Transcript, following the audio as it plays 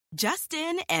Just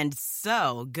in and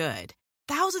so good.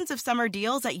 Thousands of summer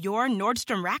deals at your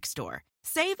Nordstrom Rack store.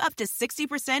 Save up to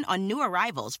 60% on new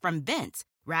arrivals from Vince,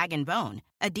 Rag & Bone,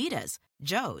 Adidas,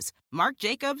 Joe's, Marc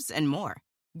Jacobs, and more.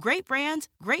 Great brands,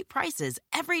 great prices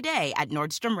every day at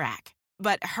Nordstrom Rack.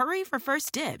 But hurry for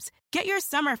first dibs. Get your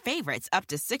summer favorites up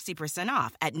to 60%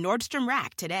 off at Nordstrom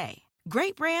Rack today.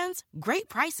 Great brands, great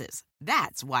prices.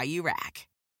 That's why you rack.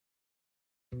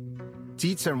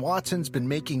 Dietz & Watson's been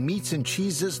making meats and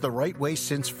cheeses the right way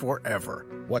since forever.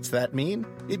 What's that mean?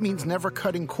 It means never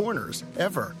cutting corners,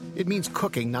 ever. It means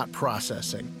cooking, not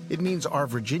processing. It means our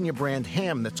Virginia brand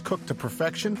ham that's cooked to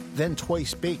perfection, then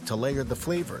twice baked to layer the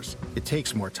flavors. It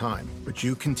takes more time, but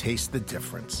you can taste the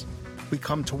difference. We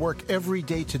come to work every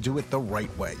day to do it the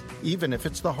right way, even if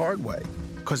it's the hard way.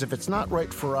 Because if it's not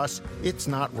right for us, it's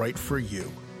not right for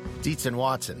you. Dietz &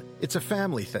 Watson, it's a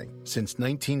family thing since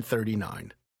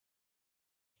 1939.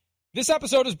 This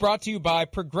episode is brought to you by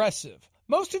Progressive.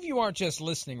 Most of you aren't just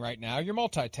listening right now, you're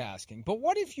multitasking. But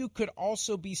what if you could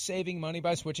also be saving money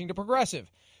by switching to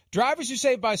Progressive? Drivers who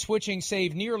save by switching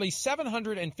save nearly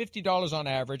 $750 on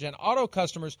average, and auto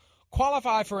customers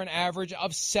qualify for an average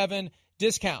of 7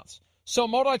 discounts. So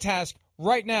multitask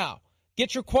right now.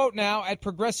 Get your quote now at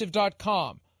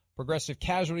Progressive.com. Progressive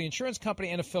Casualty Insurance Company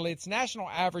and affiliates national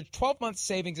average 12-month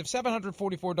savings of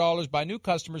 $744 by new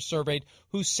customers surveyed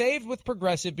who saved with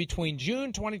Progressive between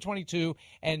June 2022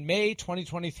 and May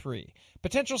 2023.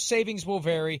 Potential savings will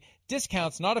vary.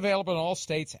 Discounts not available in all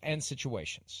states and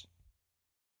situations.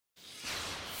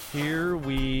 Here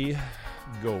we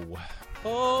go.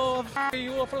 Oh,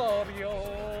 you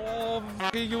Florio.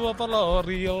 You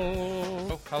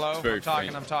Florio. Hello. I'm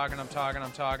talking.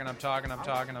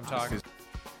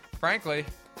 Frankly,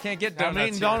 can't get donuts. I'm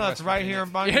eating donuts right here in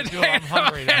front of you. I'm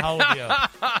hungry to hell with you.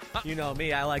 You know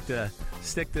me, I like to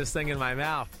stick this thing in my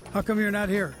mouth. How come you're not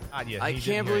here? I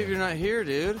can't believe you're not here,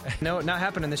 dude. No, not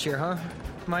happening this year, huh,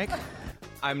 Mike?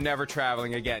 I'm never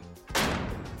traveling again.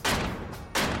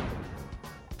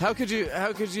 How could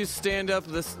you stand up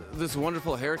this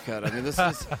wonderful haircut? I mean, this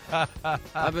is.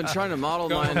 I've been trying to model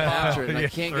mine after it, and I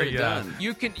can't get it done.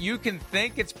 You can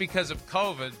think it's because of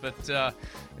COVID, but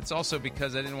it's also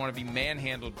because I didn't want to be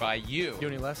manhandled by you. Do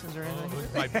any lessons or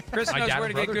anything? Chris knows where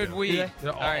to get good weed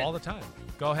all the time.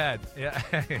 Go ahead. Yeah,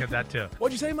 that too.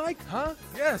 What'd you say, Mike? Huh?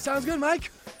 Yeah, sounds good,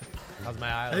 Mike. How's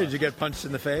my eye? Hey, did you get punched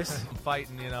in the face? I'm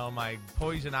fighting, my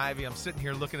poison ivy. I'm sitting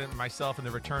here looking at myself in the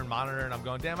return monitor, and I'm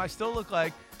going, damn, I still look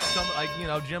like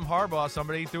Jim Harbaugh.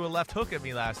 Somebody threw a left hook at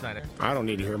me last night. I don't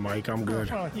need to hear Mike. I'm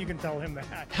good. Well, you can tell him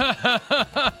that.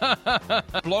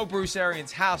 Blow Bruce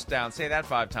Arians' house down. Say that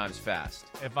 5 times fast.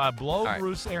 If I blow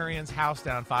Bruce Arians' house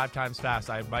down 5 times fast,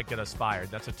 I might get us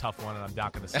fired. That's a tough one, and I'm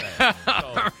not going to say it.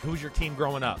 So, who's your team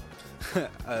growing up?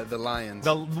 The Lions.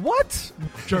 The what?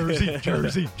 Jersey. Right.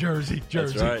 Jersey.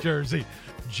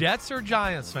 Jets or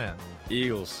Giants fan?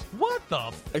 Eagles. What the?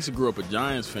 I actually grew up a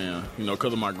Giants fan,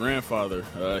 because of my grandfather.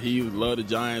 He loved the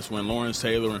Giants when Lawrence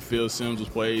Taylor and Phil Simms was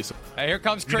played. So. Hey, here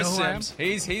comes Chris Simms.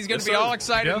 He's going to be all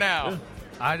excited now. Yeah.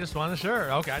 I just want to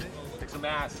sure. Okay. Take some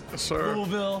ass. Yes, sir.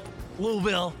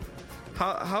 Louisville.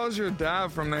 How's your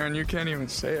dad from there and you can't even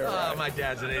say it right? Oh, my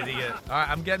dad's an idiot. All right,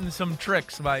 I'm getting some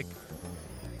tricks, Mike.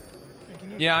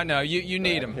 Yeah, I know. You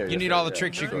need them. You need all the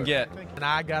tricks you can get. And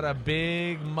I got a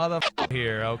big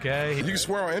here, okay? You can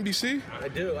swear on NBC? I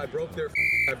do. I broke the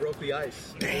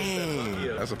ice.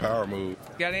 Dang. That's a power move.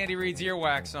 Got Andy Reid's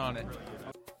earwax on it.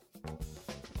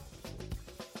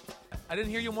 I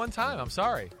didn't hear you one time. I'm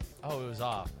sorry. Oh, it was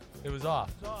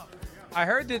off. I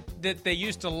heard that they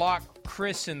used to lock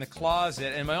Chris in the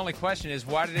closet, and my only question is,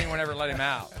 why did anyone ever let him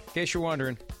out? In case you're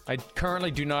wondering, I currently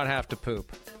do not have to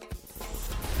poop.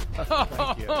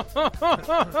 Thank you.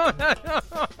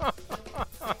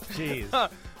 Jeez.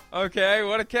 Okay,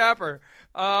 what a capper.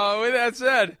 With that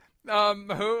said, all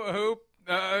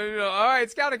right,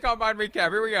 Scouting Combine recap.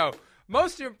 Here we go.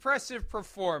 Most impressive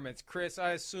performance, Chris.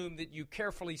 I assume that you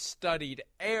carefully studied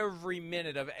every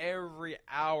minute of every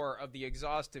hour of the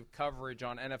exhaustive coverage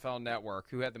on NFL Network.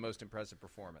 Who had the most impressive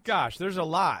performance? Gosh, there's a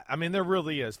lot. I mean, there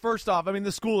really is. First off,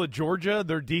 the school of Georgia,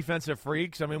 they're defensive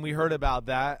freaks. We heard about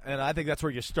that, and I think that's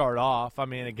where you start off.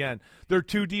 Again, they're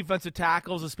 2 defensive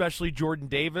tackles, especially Jordan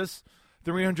Davis,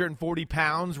 340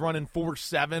 pounds, running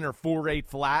 4.7 or 4.8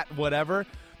 flat, whatever.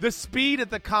 The speed at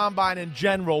the combine in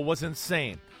general was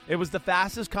insane. It was the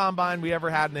fastest combine we ever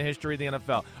had in the history of the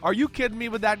NFL. Are you kidding me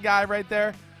with that guy right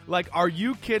there? Are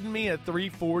you kidding me at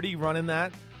 340 running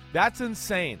that? That's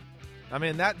insane.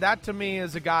 That to me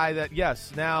is a guy that,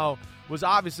 yes, now was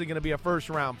obviously going to be a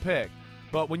first-round pick.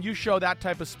 But when you show that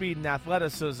type of speed and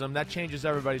athleticism, that changes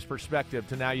everybody's perspective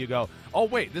to now you go, oh,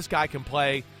 wait, this guy can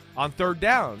play on third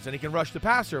downs, and he can rush the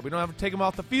passer. We don't have to take him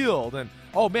off the field. And,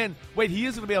 oh, man, wait, he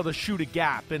is going to be able to shoot a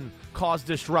gap and cause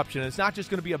disruption. It's not just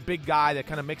going to be a big guy that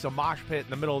kind of makes a mosh pit in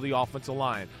the middle of the offensive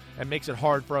line and makes it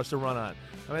hard for us to run on.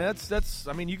 I mean, that's.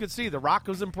 I mean, you could see The Rock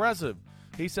was impressive.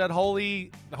 He said,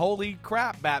 holy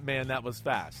crap, Batman, that was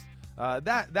fast.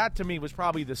 That to me was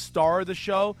probably the star of the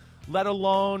show, let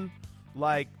alone,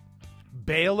 like,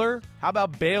 Baylor. How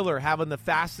about Baylor having the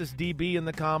fastest DB in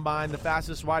the combine, the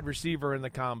fastest wide receiver in the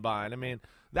combine? I mean,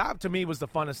 that to me was the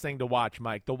funnest thing to watch,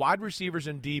 Mike. The wide receivers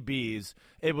and DBs,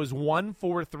 it was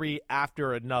 1-4-3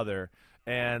 after another,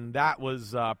 and that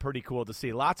was pretty cool to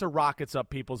see. Lots of rockets up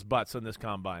people's butts in this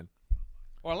combine.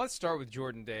 Well, let's start with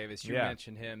Jordan Davis. You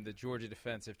mentioned him, the Georgia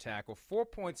defensive tackle.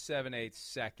 4.78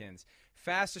 seconds.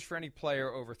 Fastest for any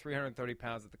player over 330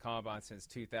 pounds at the combine since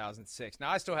 2006.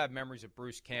 Now, I still have memories of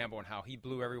Bruce Campbell and how he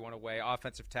blew everyone away.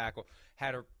 Offensive tackle,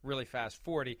 had a really fast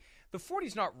 40. The 40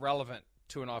 is not relevant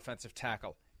to an offensive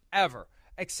tackle ever,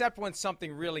 except when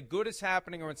something really good is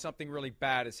happening or when something really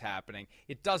bad is happening.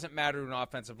 It doesn't matter to an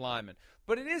offensive lineman.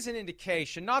 But it is an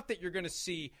indication, not that you're going to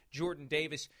see Jordan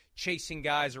Davis chasing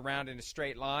guys around in a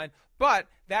straight line, but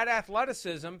that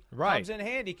athleticism comes in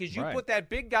handy because you put that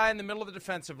big guy in the middle of the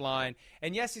defensive line,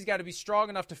 and yes, he's got to be strong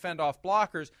enough to fend off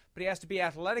blockers, but he has to be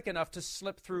athletic enough to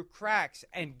slip through cracks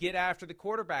and get after the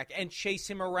quarterback and chase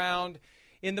him around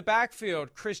in the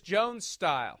backfield, Chris Jones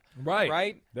style.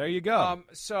 Right? There you go.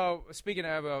 So, speaking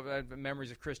of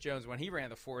memories of Chris Jones, when he ran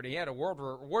the 40, he had a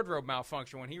wardrobe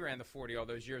malfunction when he ran the 40 all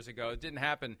those years ago. It didn't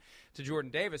happen to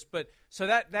Jordan Davis. But so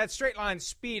that straight line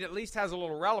speed at least has a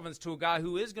little relevance to a guy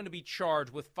who is going to be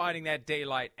charged with finding that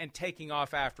daylight and taking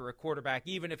off after a quarterback,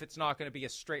 even if it's not going to be a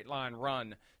straight line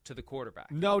run to the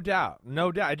quarterback. No doubt.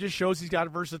 It just shows he's got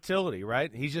versatility,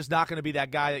 right? He's just not going to be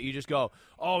that guy that you just go,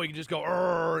 oh, he can just go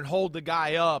and hold the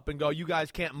guy up and go, you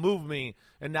guys can't move me,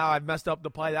 and now I've messed up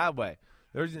the play that way.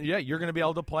 You're going to be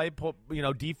able to play,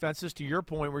 defenses. To your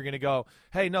point, we're going to go,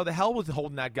 hey, no, the hell with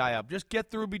holding that guy up. Just get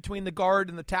through between the guard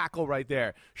and the tackle right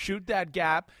there. Shoot that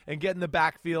gap and get in the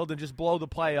backfield and just blow the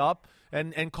play up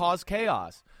and cause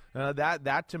chaos.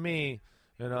 That to me,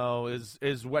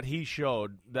 is what he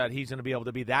showed, that he's going to be able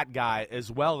to be that guy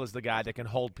as well as the guy that can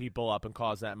hold people up and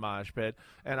cause that mosh pit.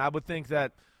 And I would think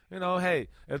that, hey,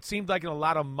 it seemed like in a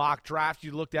lot of mock drafts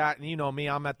you looked at, and you know me,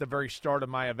 I'm at the very start of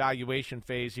my evaluation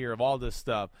phase here of all this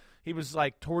stuff. He was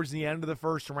like towards the end of the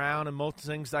first round, and most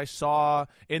things I saw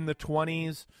in the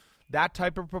 20s, that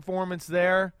type of performance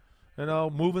there,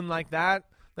 moving like that,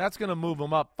 that's going to move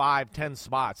him up 5-10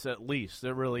 spots at least.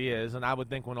 It really is. And I would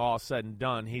think when all is said and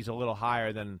done, he's a little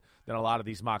higher than a lot of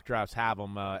these mock drafts have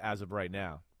him as of right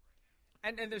now.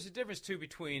 And there's a difference, too,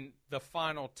 between the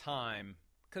final time,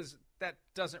 because that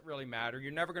doesn't really matter.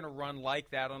 You're never going to run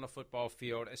like that on a football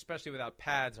field, especially without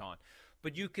pads on.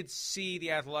 But you could see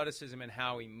the athleticism and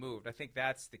how he moved. I think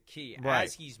that's the key. Right.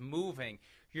 As he's moving,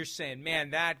 you're saying, man,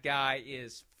 that guy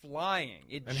is flying.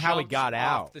 It and how he got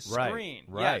off out the screen.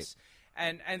 Right. Yes.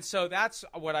 And so that's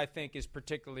what I think is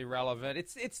particularly relevant.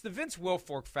 It's the Vince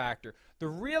Wilfork factor, the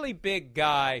really big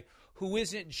guy who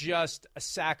isn't just a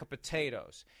sack of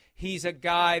potatoes. He's a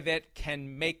guy that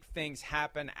can make things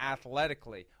happen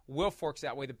athletically. Wilfork's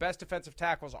that way. The best defensive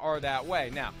tackles are that way.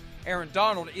 Now, Aaron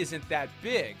Donald isn't that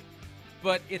big,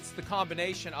 but it's the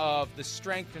combination of the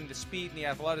strength and the speed and the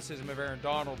athleticism of Aaron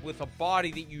Donald with a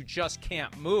body that you just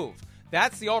can't move.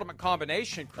 That's the ultimate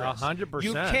combination, Chris. 100%.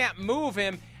 You can't move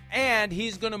him, and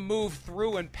he's going to move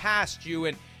through and past you,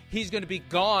 and he's going to be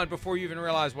gone before you even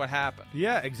realize what happened.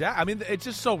 Yeah, exactly. I mean, it's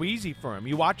just so easy for him.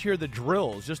 You watch here the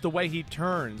drills, just the way he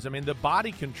turns. I mean, the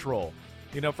body control,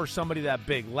 for somebody that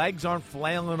big. Legs aren't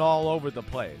flailing all over the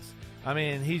place. I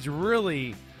mean, he's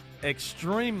really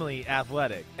extremely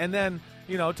athletic. And then,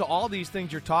 to all these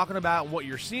things you're talking about and what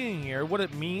you're seeing here, what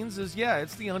it means is,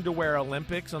 it's the underwear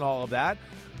Olympics and all of that.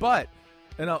 But,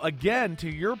 again, to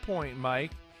your point,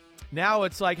 Mike, now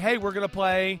it's like, hey, we're going to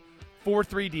play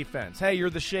 4-3 defense. Hey, you're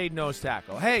the shade nose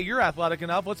tackle. Hey, you're athletic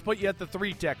enough. Let's put you at the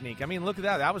 3 technique. I mean, look at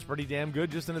that. That was pretty damn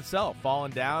good just in itself.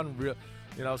 Falling down,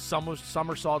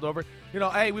 somersault over.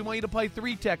 Hey, we want you to play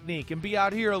 3 technique and be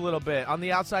out here a little bit on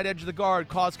the outside edge of the guard,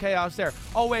 cause chaos there.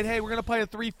 Oh, wait, hey, we're going to play a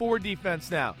 3-4 defense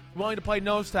now. We want you to play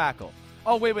nose tackle.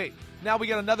 Oh, wait. Now we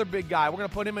got another big guy. We're going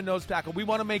to put him in nose tackle. We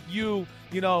want to make you,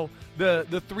 the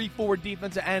 3-4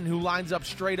 defensive end who lines up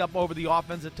straight up over the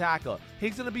offensive tackle.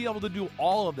 He's going to be able to do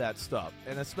all of that stuff.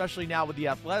 And especially now with the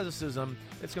athleticism,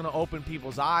 it's going to open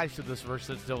people's eyes to this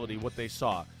versatility, what they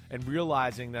saw, and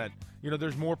realizing that,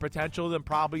 there's more potential than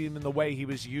probably even the way he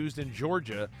was used in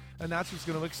Georgia. And that's what's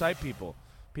going to excite people.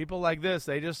 People like this,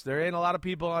 there ain't a lot of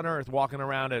people on earth walking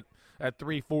around at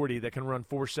 340 that can run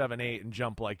 4.78 and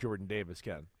jump like Jordan Davis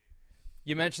can.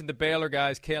 You mentioned the Baylor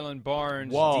guys. Kalen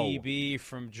Barnes, DB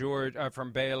from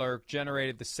Baylor,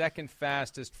 generated the second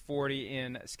fastest 40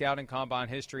 in Scouting Combine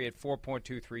history at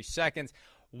 4.23 seconds,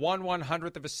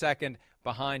 1/100th of a second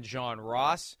behind John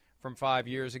Ross from 5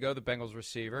 years ago, the Bengals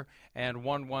receiver, and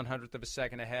 1/100th of a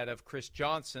second ahead of Chris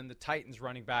Johnson, the Titans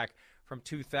running back from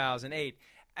 2008.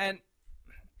 And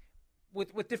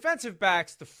with defensive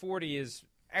backs, the 40 is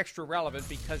extra relevant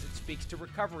because it speaks to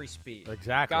recovery speed.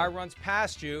 Exactly. Guy runs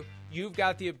past you, you've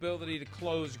got the ability to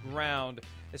close ground,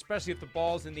 especially if the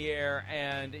ball's in the air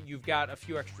and you've got a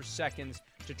few extra seconds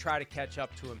to try to catch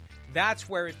up to him. That's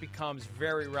where it becomes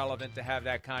very relevant to have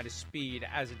that kind of speed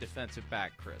as a defensive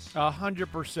back, Chris.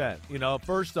 100%.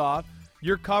 First off,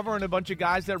 you're covering a bunch of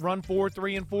guys that run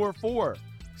 4.3 and 4.4.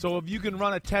 So if you can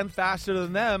run a 10th faster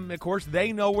than them, of course,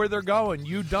 they know where they're going.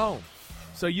 You don't.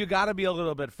 So you got to be a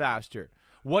little bit faster.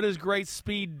 What does great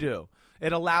speed do?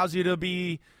 It allows you to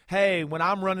be, hey, when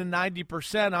I'm running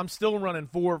 90%, I'm still running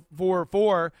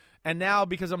 4.4, and now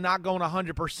because I'm not going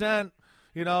 100%,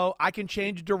 I can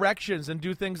change directions and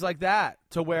do things like that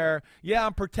to where, yeah,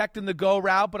 I'm protecting the go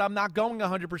route, but I'm not going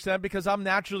 100% because I'm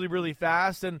naturally really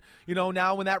fast. And,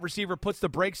 now when that receiver puts the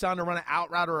brakes on to run an out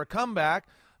route or a comeback,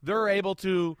 they're able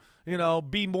to,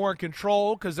 be more in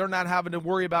control because they're not having to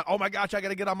worry about, oh, my gosh, I got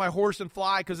to get on my horse and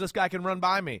fly because this guy can run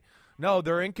by me. No,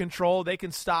 they're in control. They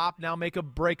can stop, now make a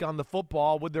break on the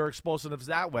football with their explosiveness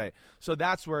that way. So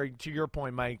that's where, to your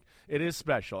point, Mike, it is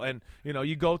special. And,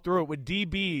 you go through it with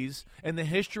DBs in the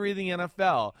history of the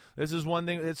NFL. This is one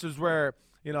thing. This is where,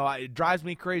 it drives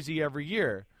me crazy every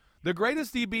year. The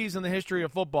greatest DBs in the history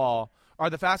of football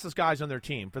are the fastest guys on their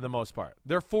team for the most part.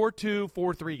 They're 4.2,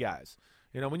 4.3 guys.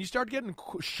 When you start getting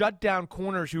shut down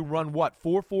corners who run,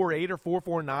 4.48 or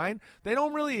 4.49, they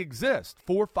don't really exist.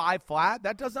 4.5 flat,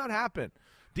 that does not happen.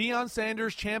 Deion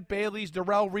Sanders, Champ Bailey's,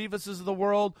 Darrelle Revis's of the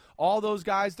world, all those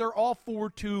guys, they're all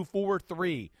 4.2,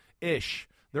 4.3-ish.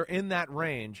 They're in that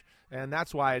range, and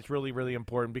that's why it's really, really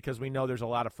important because we know there's a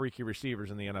lot of freaky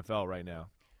receivers in the NFL right now.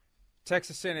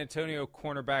 Texas San Antonio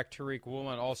cornerback Tariq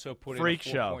Woolen also put in a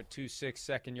 4.26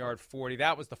 second yard 40.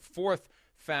 That was the fourth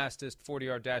fastest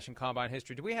 40-yard dash in combine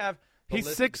history. Do we have He's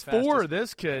 6'4",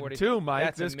 this kid, 40? Too, Mike.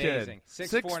 That's this amazing.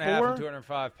 Kid. 6'4" and a half and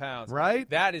 205 pounds. Right?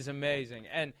 That is amazing.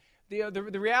 And the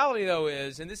reality, though,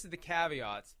 is, and this is the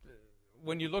caveats,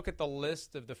 when you look at the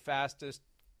list of the fastest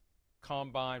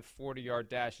combine 40-yard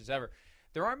dashes ever,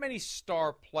 there aren't many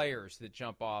star players that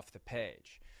jump off the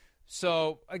page.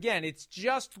 So, again, it's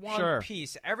just one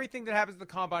piece. Everything that happens at the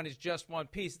combine is just one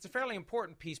piece. It's a fairly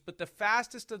important piece, but the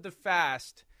fastest of the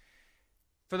fast,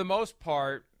 for the most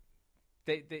part,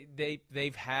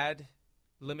 they've had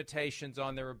limitations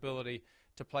on their ability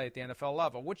to play at the NFL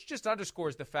level, which just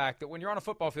underscores the fact that when you're on a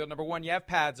football field, number one, you have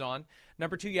pads on.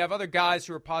 Number two, you have other guys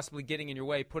who are possibly getting in your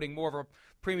way, putting more of a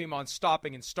premium on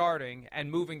stopping and starting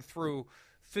and moving through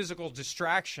physical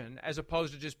distraction as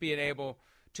opposed to just being able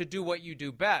to do what you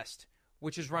do best,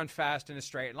 which is run fast in a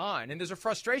straight line. And there's a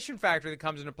frustration factor that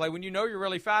comes into play when you know you're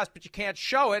really fast, but you can't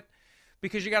show it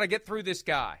because you got to get through this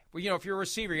guy. Well, if you're a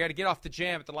receiver, you got to get off the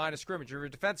jam at the line of scrimmage. You're a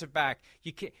defensive back.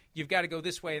 You've got to go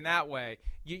this way and that way.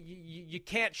 You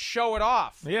can't show it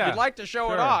off. Yeah, you'd like to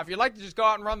show it off. You'd like to just go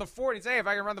out and run the 40 and say, hey, if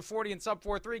I can run the 40 in sub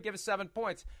 4.3, give us 7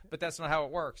 points. But that's not how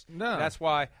it works. No. That's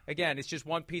why, again, it's just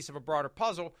one piece of a broader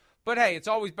puzzle. But, hey, it's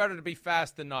always better to be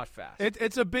fast than not fast.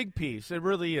 It's a big piece. It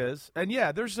really is. And,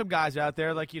 yeah, there's some guys out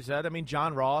there, like you said. I mean,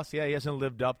 John Ross, yeah, he hasn't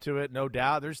lived up to it, no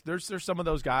doubt. There's some of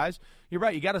those guys. You're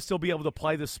right. You got to still be able to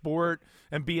play the sport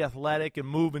and be athletic and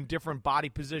move in different body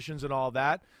positions and all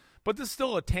that. But there's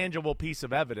still a tangible piece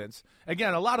of evidence.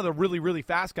 Again, a lot of the really, really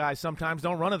fast guys sometimes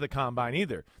don't run at the combine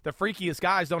either. The freakiest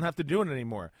guys don't have to do it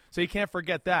anymore. So you can't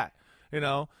forget that.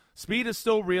 Speed is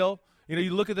still real.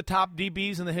 You look at the top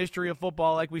DBs in the history of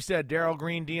football, like we said, Darrell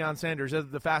Green, Deion Sanders, they're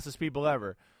the fastest people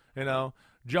ever.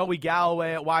 Joey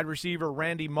Galloway at wide receiver,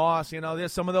 Randy Moss,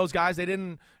 there's some of those guys, they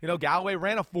didn't, Galloway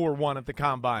ran a 4.1 at the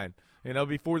combine,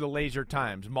 before the laser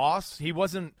times. Moss, he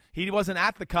wasn't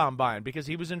at the combine because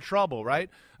he was in trouble, right?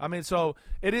 I mean, so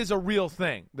it is a real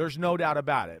thing. There's no doubt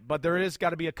about it. But there is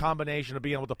got to be a combination of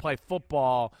being able to play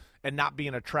football and not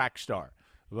being a track star.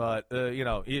 But,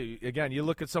 you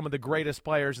look at some of the greatest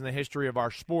players in the history of our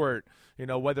sport,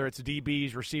 whether it's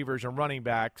DBs, receivers, and running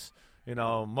backs,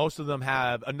 most of them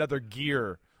have another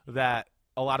gear that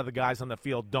a lot of the guys on the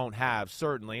field don't have,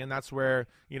 certainly. And that's where,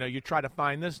 you try to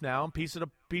find this now and piece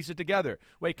it together.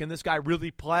 Wait, can this guy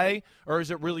really play? Or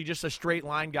is it really just a straight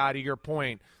line guy, to your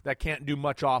point, that can't do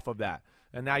much off of that?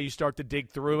 And now you start to dig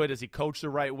through it. Is he coached the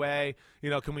right way?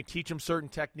 Can we teach him certain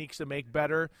techniques to make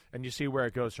better? And you see where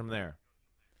it goes from there.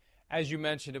 as you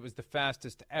mentioned, it was the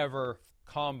fastest ever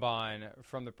combine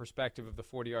from the perspective of the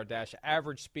 40-yard dash.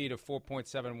 Average speed of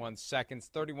 4.71 seconds.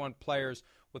 31 players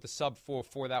with a sub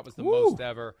 4.4. That was the most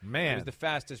ever. Man. It was the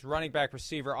fastest running back,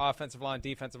 receiver, offensive line,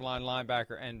 defensive line,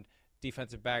 linebacker, and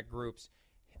defensive back groups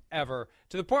ever.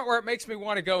 To the point where it makes me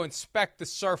want to go inspect the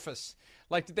surface.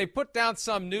 Like, did they put down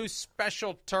some new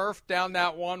special turf down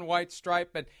that one white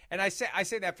stripe? And I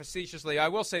say that facetiously. I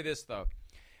will say this, though.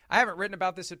 I haven't written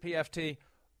about this at PFT,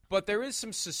 but there is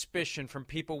some suspicion from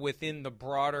people within the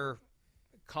broader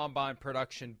combine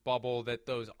production bubble that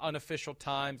those unofficial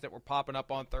times that were popping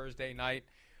up on Thursday night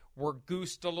were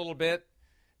goosed a little bit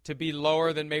to be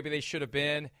lower than maybe they should have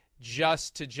been,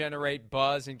 just to generate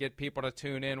buzz and get people to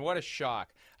tune in. What a shock.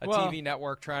 TV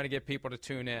network trying to get people to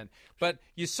tune in. But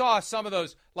you saw some of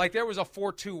those, like there was a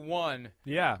 4.21.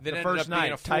 Yeah, that the first night,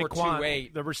 being a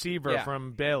 4.28. the receiver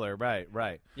from Baylor.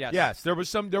 Right. Yes, there was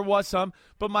some.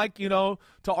 But, Mike, to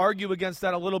argue against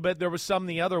that a little bit, there was some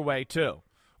the other way, too,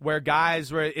 where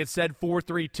guys where it said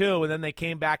 4.32, and then they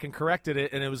came back and corrected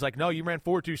it, and it was like, no, you ran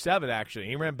 4.27, actually.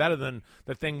 You ran better than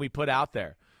the thing we put out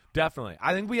there. Definitely.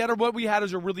 I think what we had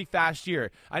is a really fast year.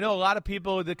 I know a lot of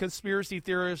people, the conspiracy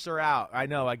theorists are out. I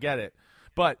know, I get it.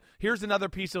 But here's another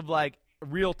piece of, like,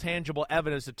 real tangible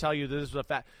evidence to tell you this is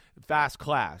a fast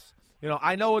class.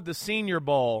 I know with the Senior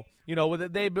Bowl,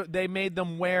 they made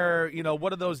them wear,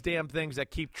 what are those damn things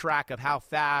that keep track of how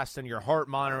fast and your heart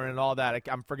monitor and all that?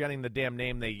 I'm forgetting the damn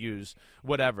name they use,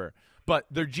 whatever. But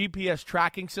their GPS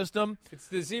tracking system. It's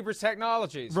the Zebra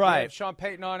Technologies. Right. We have Sean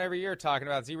Payton on every year talking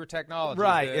about Zebra Technologies.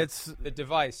 Right. It's the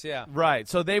device, yeah. Right.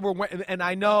 So they were, and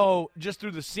I know just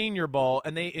through the Senior Bowl,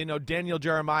 and they, Daniel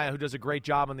Jeremiah, who does a great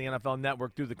job on the NFL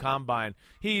Network through the Combine,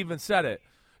 he even said it.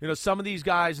 Some of these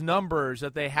guys' numbers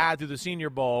that they had through the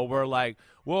Senior Bowl were like,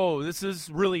 whoa, this is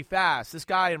really fast. This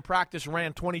guy in practice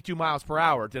ran 22 miles per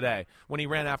hour today when he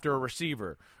ran after a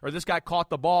receiver. Or this guy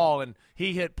caught the ball and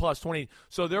he hit plus 20.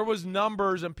 So there was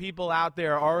numbers and people out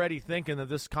there already thinking that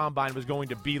this combine was going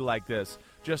to be like this,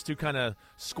 just to kind of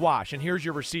squash. And here's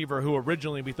your receiver who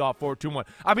originally we thought 4.21.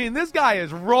 I mean, this guy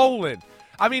is rolling.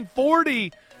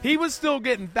 40, he was still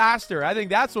getting faster. I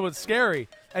think that's what's scary.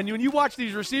 And when you watch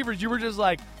these receivers, you were just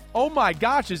like, oh, my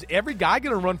gosh, is every guy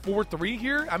going to run 4.3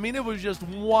 here? I mean, it was just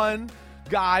one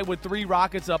guy with 3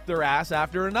 rockets up their ass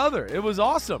after another. It was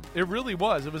awesome. It really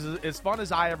was. It was as fun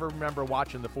as I ever remember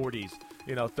watching the 40s,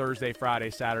 Thursday, Friday,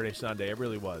 Saturday, Sunday. It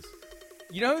really was.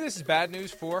 You know who this is bad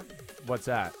news for? What's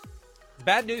that?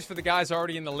 Bad news for the guys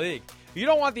already in the league. You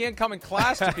don't want the incoming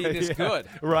class to be this good.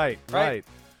 Right.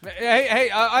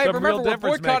 Hey, I remember we're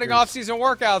boycotting makers. off-season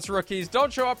workouts, rookies.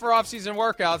 Don't show up for off-season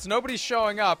workouts. Nobody's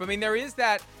showing up. I mean, there is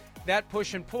that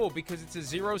push and pull because it's a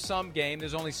zero-sum game.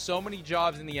 There's only so many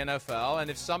jobs in the NFL, and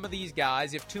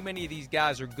if too many of these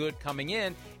guys are good coming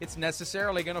in, it's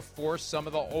necessarily going to force some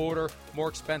of the older, more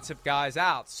expensive guys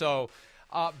out. So,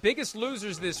 biggest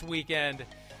losers this weekend,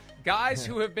 guys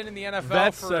who have been in the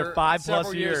NFL for 5+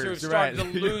 several years who have started to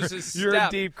lose his step. You're in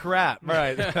deep crap.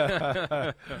 Right.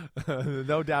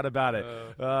 No doubt about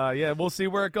it. We'll see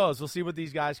where it goes. We'll see what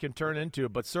these guys can turn into,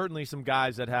 but certainly some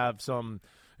guys that have some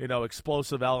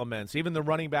explosive elements. Even the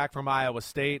running back from Iowa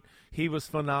State, he was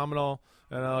phenomenal.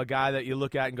 A guy that you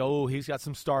look at and go, oh, he's got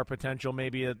some star potential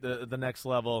maybe at the next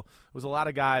level. There was a lot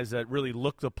of guys that really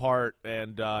looked the part,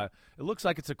 and it looks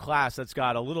like it's a class that's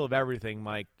got a little of everything,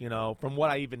 Mike, from what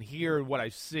I even hear and what I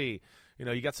see.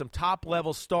 You got some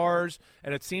top-level stars,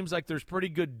 and it seems like there's pretty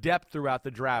good depth throughout the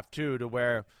draft, too, to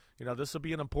where, this will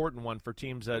be an important one for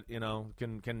teams that,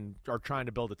 are trying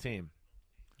to build a team.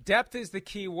 Depth is the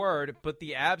key word, but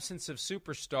the absence of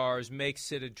superstars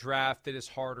makes it a draft that is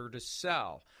harder to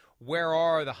sell. Where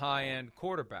are the high-end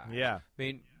quarterbacks? Yeah. I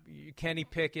mean, Kenny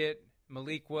Pickett,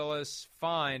 Malik Willis,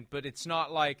 fine, but it's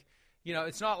not like,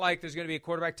 it's not like there's going to be a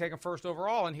quarterback taken first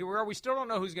overall, and here we are. We still don't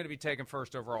know who's going to be taken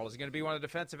first overall. Is it going to be one of the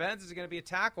defensive ends? Is it going to be a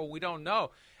tackle? We don't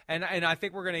know. And I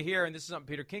think we're going to hear, and this is something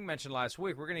Peter King mentioned last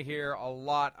week, we're going to hear a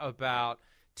lot about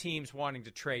teams wanting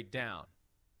to trade down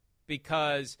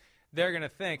because – they're going to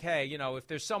think, hey, if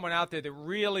there's someone out there that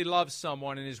really loves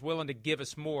someone and is willing to give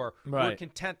us more, we're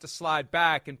content to slide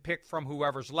back and pick from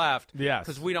whoever's left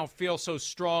because we don't feel so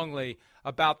strongly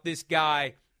about this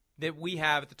guy that we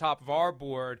have at the top of our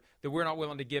board that we're not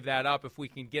willing to give that up if we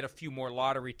can get a few more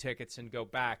lottery tickets and go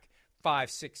back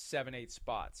 5, 6, 7, 8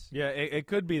 spots. Yeah, it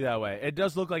could be that way. It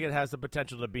does look like it has the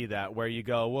potential to be that, where you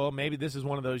go, well, maybe this is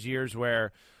one of those years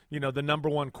where – the number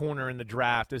 1 corner in the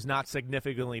draft is not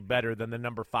significantly better than the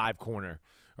number 5 corner.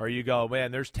 Or you go,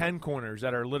 man, there's 10 corners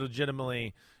that are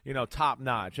legitimately,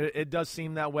 top-notch. It does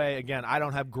seem that way. Again, I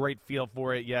don't have great feel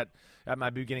for it yet at my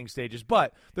beginning stages.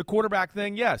 But the quarterback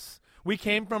thing, yes. We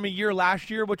came from a year last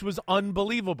year which was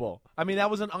unbelievable. I mean, that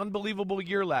was an unbelievable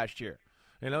year last year.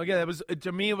 Again, it was,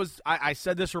 to me, it was. I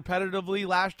said this repetitively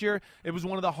last year. It was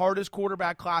one of the hardest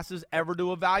quarterback classes ever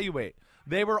to evaluate.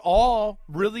 They were all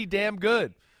really damn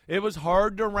good. It was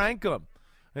hard to rank them.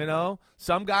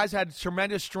 Some guys had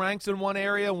tremendous strengths in one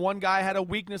area, and one guy had a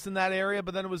weakness in that area,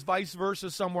 but then it was vice versa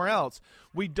somewhere else.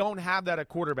 We don't have that at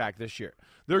quarterback this year.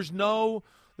 I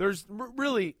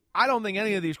don't think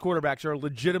any of these quarterbacks are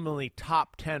legitimately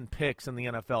top 10 picks in the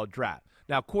NFL draft.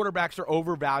 Now, quarterbacks are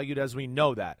overvalued, as we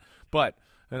know that, but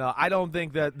I don't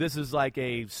think that this is like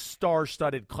a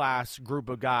star-studded class group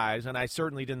of guys, and I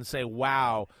certainly didn't say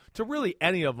wow to really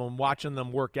any of them watching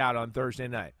them work out on Thursday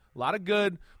night. A lot of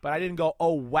good, but I didn't go,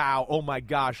 oh, wow, oh, my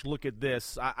gosh, look at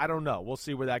this. I don't know. We'll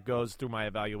see where that goes through my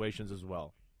evaluations as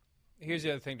well. Here's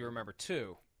the other thing to remember,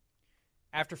 too.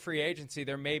 After free agency,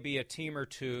 there may be a team or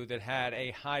two that had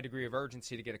a high degree of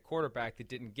urgency to get a quarterback that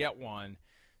didn't get one.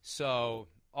 So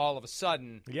all of a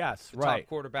sudden, the top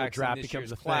quarterbacks in this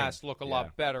year's class look a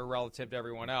lot better relative to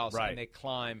everyone else, and they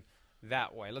climb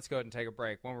that way. Let's go ahead and take a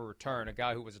break. When we return, a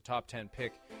guy who was a top 10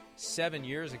 pick 7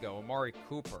 years ago, Amari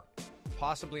Cooper,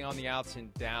 possibly on the outs in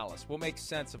Dallas. We'll make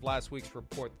sense of last week's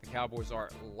report that the Cowboys are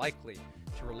likely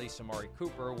to release Amari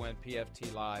Cooper when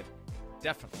PFT Live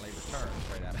definitely returns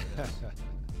right after this.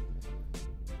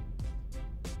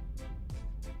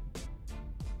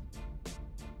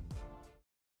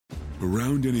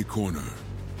 Around any corner,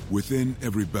 within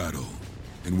every battle,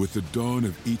 and with the dawn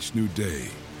of each new day,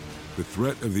 the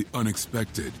threat of the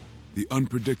unexpected, the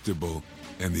unpredictable,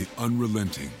 and the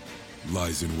unrelenting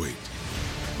lies in wait.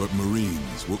 But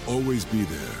Marines will always be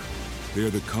there. They are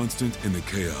the constant in the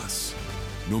chaos.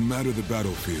 No matter the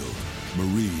battlefield,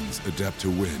 Marines adapt to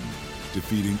win,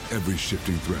 defeating every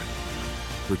shifting threat,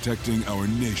 protecting our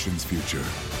nation's future.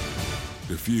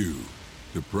 The few,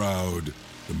 the proud,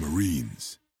 the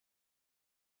Marines.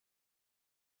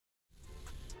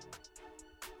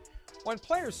 When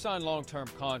players sign long-term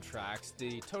contracts,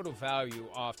 the total value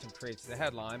often creates the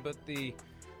headline, but the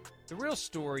real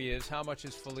story is how much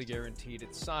is fully guaranteed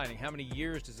at signing. How many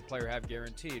years does the player have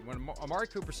guaranteed? When Amari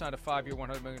Cooper signed a 5-year,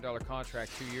 $100 million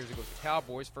contract 2 years ago with the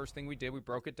Cowboys, first thing we did, we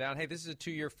broke it down. Hey, this is a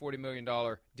 2-year, $40 million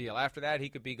deal. After that, he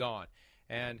could be gone.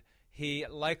 And he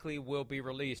likely will be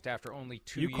released after only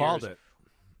 2 years. You called it.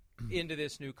 Into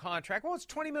this new contract. Well, it's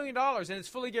 $20 million, and it's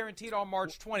fully guaranteed on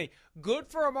March 20. Good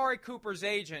for Amari Cooper's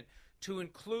agent to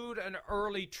include an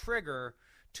early trigger.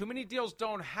 Too many deals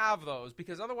don't have those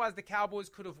because otherwise the Cowboys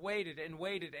could have waited and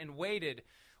waited and waited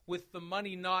with the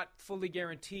money not fully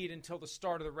guaranteed until the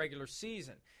start of the regular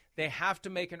season. They have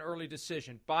to make an early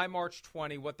decision by March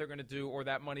 20 what they're going to do, or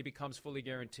that money becomes fully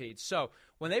guaranteed. So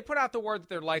when they put out the word that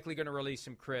they're likely going to release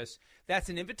him, Chris, that's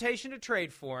an invitation to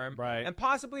trade for him, and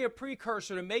possibly a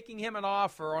precursor to making him an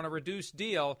offer on a reduced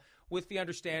deal with the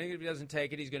understanding that if he doesn't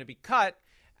take it, he's going to be cut.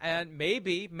 And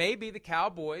maybe the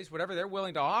Cowboys, whatever they're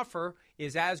willing to offer,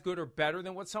 is as good or better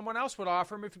than what someone else would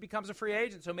offer him if he becomes a free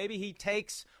agent. So maybe he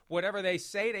takes whatever they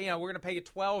say to, we're going to pay you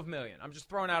 $12 million. I'm just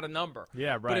throwing out a number.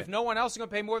 Yeah, right. But if no one else is going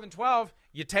to pay more than 12,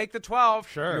 you take the 12.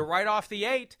 Sure. You're right off the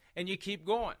 8, and you keep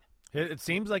going. It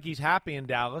seems like he's happy in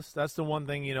Dallas. That's the one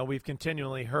thing, we've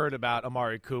continually heard about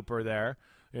Amari Cooper there,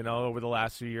 over the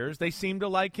last few years. They seem to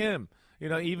like him.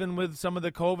 Even with some of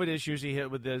the COVID issues he hit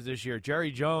with this year,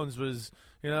 Jerry Jones was,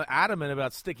 adamant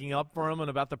about sticking up for him and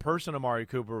about the person Amari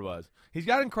Cooper was. He's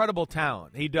got incredible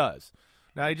talent. He does.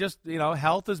 Now, he just,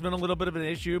 health has been a little bit of an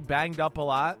issue, banged up a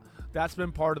lot. That's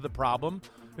been part of the problem.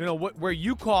 Where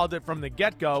you called it from the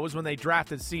get-go was when they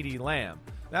drafted CeeDee Lamb.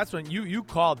 That's when you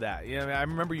called that. I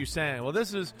remember you saying, well,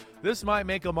 this might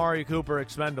make Amari Cooper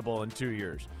expendable in 2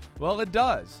 years. Well, it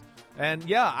does. And,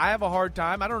 yeah, I have a hard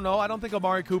time. I don't know. I don't think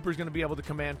Amari Cooper is going to be able to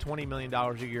command $20 million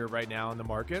a year right now in the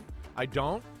market. I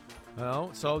don't.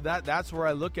 So that's where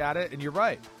I look at it, and you're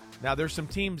right. Now, there's some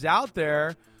teams out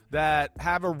there that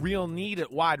have a real need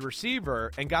at wide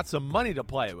receiver and got some money to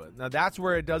play with. Now, that's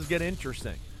where it does get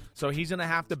interesting. So he's going to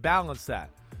have to balance that.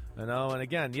 And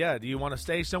again, do you want to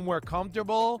stay somewhere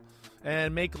comfortable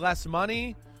and make less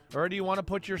money? Or do you want to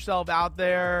put yourself out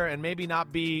there and maybe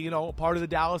not be, part of the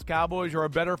Dallas Cowboys or a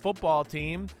better football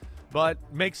team, but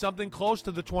make something close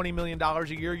to the $20 million a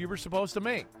year you were supposed to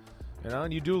make?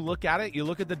 And you do look at it. You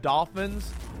look at the Dolphins,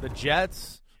 the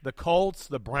Jets, the Colts,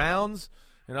 the Browns,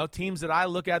 teams that I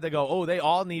look at, they go, oh, they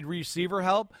all need receiver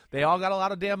help. They all got a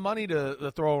lot of damn money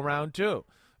to throw around too.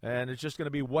 And it's just going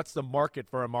to be what's the market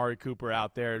for Amari Cooper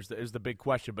out there is the big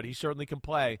question. But he certainly can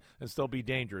play and still be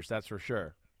dangerous, that's for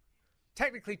sure.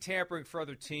 Technically tampering for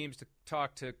other teams to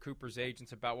talk to Cooper's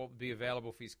agents about what would be available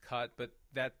if he's cut, but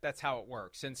that's how it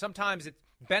works. And sometimes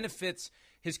benefits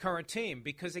his current team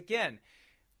because, again,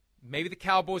 maybe the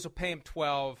Cowboys will pay him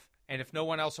 $12, and if no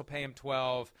one else will pay him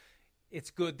 $12, it's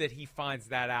good that he finds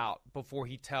that out before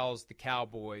he tells the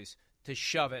Cowboys to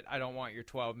shove it. I don't want your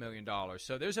 $12 million.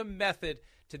 So there's a method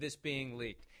to this being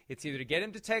leaked. It's either to get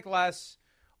him to take less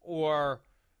or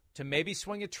to maybe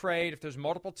swing a trade if there's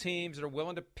multiple teams that are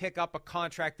willing to pick up a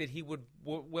contract that he would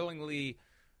willingly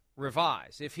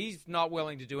revise. If he's not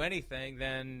willing to do anything,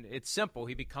 then it's simple.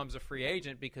 He becomes a free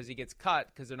agent because he gets cut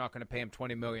because they're not going to pay him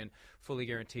 $20 million fully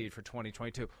guaranteed for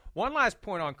 2022. One last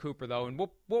point on Cooper, though, and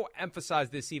we'll emphasize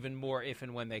this even more if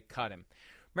and when they cut him.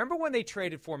 Remember when they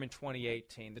traded for him in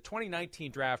 2018? The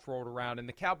 2019 draft rolled around, and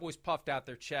the Cowboys puffed out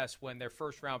their chests when their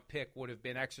first-round pick would have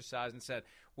been exercised and said,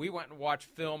 we went and watched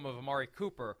film of Amari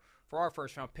Cooper for our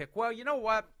first-round pick. Well, you know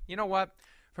what?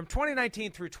 From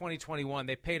 2019 through 2021,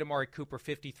 they paid Amari Cooper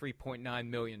 $53.9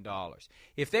 million.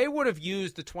 If they would have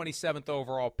used the 27th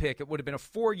overall pick, it would have been a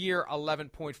 4-year,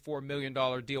 $11.4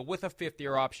 million deal with a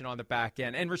 5th-year option on the back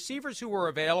end. And receivers who were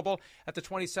available at the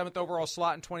 27th overall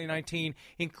slot in 2019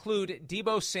 include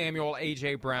Deebo Samuel,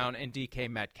 A.J. Brown, and D.K.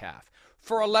 Metcalf.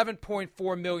 For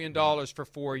 $11.4 million for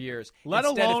 4 years, instead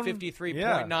of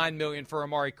 $53.9 million for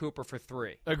Amari Cooper for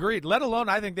 3. Agreed. Let alone,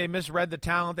 I think they misread the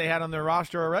talent they had on their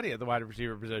roster already at the wide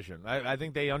receiver position. I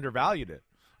think they undervalued it.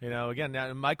 Again,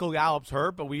 now Michael Gallup's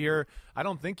hurt, but we hear I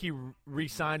don't think he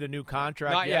re-signed a new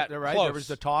contract Not yet. Right? Close. There was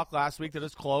the talk last week that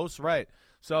it's close, right?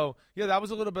 So, yeah, that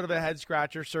was a little bit of a head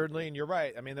scratcher, certainly, and you're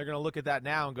right. I mean, they're going to look at that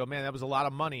now and go, man, that was a lot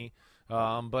of money,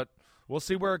 but we'll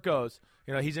see where it goes.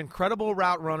 He's an incredible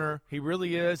route runner. He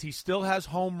really is. He still has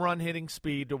home run hitting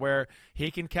speed to where he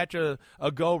can catch a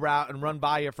go route and run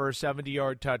by you for a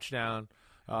 70-yard touchdown.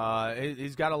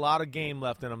 He's got a lot of game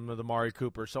left in him with Amari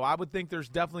Cooper. So I would think there's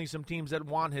definitely some teams that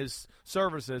want his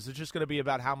services. It's just going to be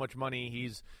about how much money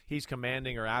he's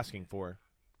commanding or asking for.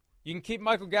 You can keep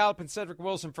Michael Gallup and Cedric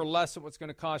Wilson for less than what's going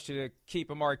to cost you to keep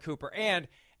Amari Cooper.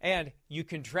 And you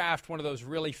can draft one of those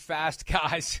really fast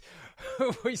guys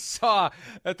who we saw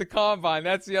at the Combine.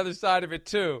 That's the other side of it,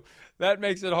 too. That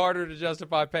makes it harder to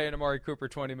justify paying Amari Cooper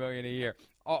 $20 million a year.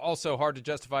 Also hard to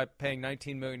justify paying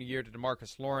 $19 million a year to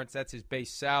DeMarcus Lawrence. That's his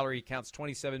base salary. He counts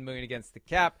 $27 million against the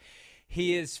cap.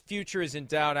 His future is in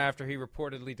doubt after he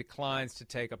reportedly declines to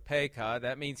take a pay cut.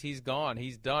 That means he's gone.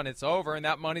 He's done. It's over, and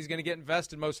that money's going to get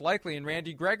invested most likely in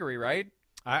Randy Gregory, right?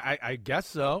 I guess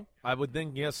so. I would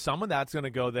think, yes, some of that's going to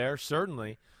go there,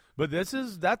 certainly. But that's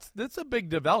a big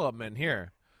development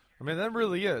here. I mean, that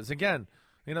really is. Again,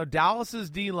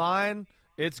 Dallas's D-line,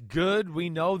 it's good. We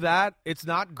know that. It's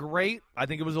not great. I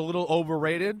think it was a little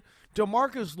overrated.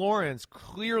 DeMarcus Lawrence,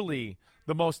 clearly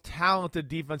the most talented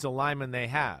defensive lineman they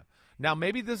have. Now,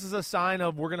 maybe this is a sign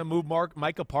of we're going to move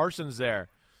Micah Parsons there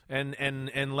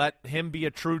and let him be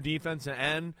a true defensive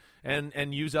end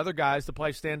and use other guys to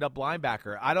play stand-up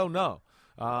linebacker. I don't know.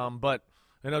 But,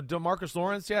 DeMarcus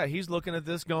Lawrence, yeah, he's looking at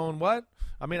this going, what?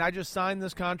 I mean, I just signed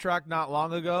this contract not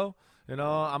long ago.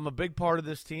 I'm a big part of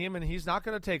this team, and he's not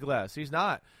going to take less. He's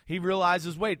not. He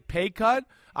realizes, wait, pay cut?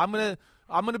 I'm going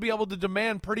to be able to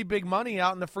demand pretty big money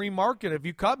out in the free market if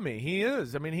you cut me. He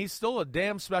is. I mean, he's still a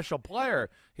damn special player.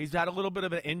 He's had a little bit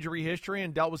of an injury history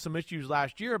and dealt with some issues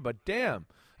last year, but damn.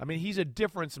 I mean, he's a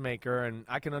difference maker, and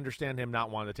I can understand him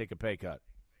not wanting to take a pay cut.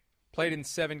 Played in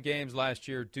 7 games last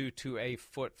year due to a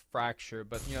foot fracture.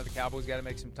 But, the Cowboys got to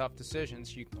make some tough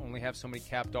decisions. You only have so many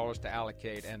cap dollars to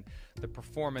allocate, and the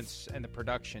performance and the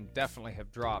production definitely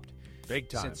have dropped big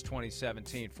time since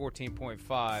 2017.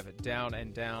 14.5, down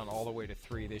and down all the way to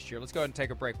 3 this year. Let's go ahead and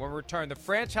take a break. When we return, the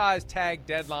franchise tag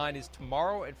deadline is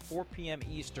tomorrow at 4 p.m.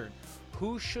 Eastern.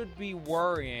 Who should be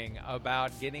worrying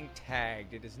about getting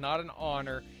tagged? It is not an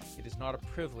honor. It is not a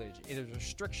privilege. It is a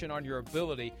restriction on your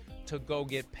ability to go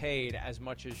get paid as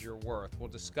much as you're worth. We'll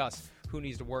discuss who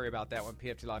needs to worry about that when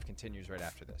PFT Live continues right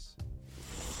after this.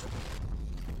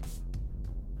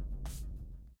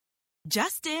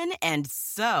 Just in and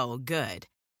so good.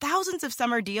 Thousands of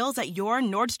summer deals at your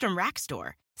Nordstrom Rack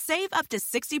store. Save up to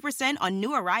 60% on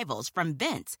new arrivals from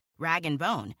Vince, Rag &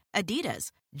 Bone,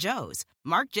 Adidas, Joe's,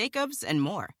 Marc Jacobs, and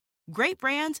more. Great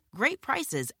brands, great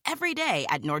prices every day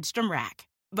at Nordstrom Rack.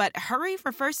 But hurry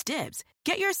for first dibs.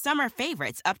 Get your summer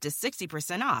favorites up to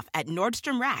 60% off at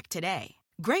Nordstrom Rack today.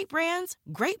 Great brands,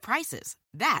 great prices.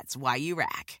 That's why you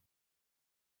rack.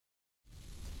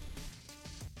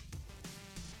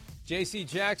 J.C.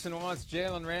 Jackson wants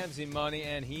Jalen Ramsey money,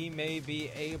 and he may be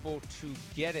able to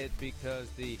get it because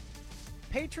the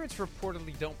Patriots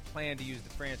reportedly don't plan to use the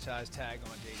franchise tag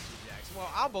on J.C. Jackson.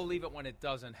 Well, I'll believe it when it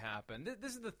doesn't happen.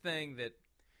 This is the thing that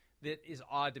is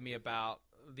odd to me about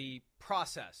the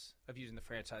process of using the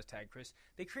franchise tag, Chris.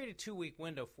 They create a 2-week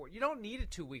window for it. You don't need a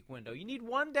 2-week window. You need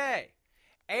 1 day.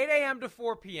 8 a.m. to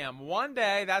 4 p.m., 1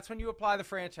 day, that's when you apply the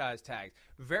franchise tags.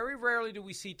 Very rarely do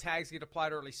we see tags get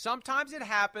applied early. Sometimes it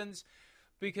happens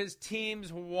because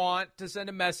teams want to send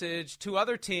a message to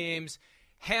other teams,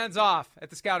 hands off at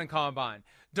the scouting combine.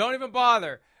 Don't even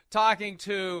bother talking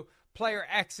to player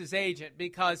X's agent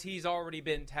because he's already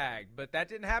been tagged. But that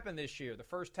didn't happen this year. The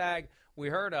first tag we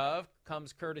heard of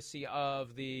comes courtesy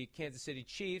of the Kansas City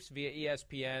Chiefs via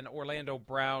ESPN. Orlando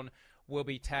Brown will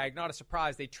be tagged. Not a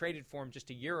surprise. They traded for him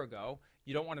just a year ago.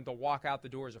 You don't want him to walk out the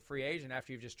door as a free agent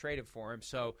after you've just traded for him.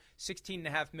 So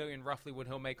 $16.5 million roughly what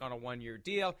he'll make on a 1-year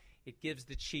deal. It gives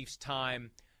the Chiefs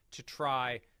time to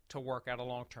try to work out a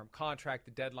long-term contract.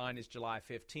 The deadline is July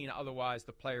 15. Otherwise,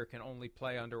 the player can only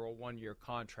play under a 1-year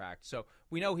contract. So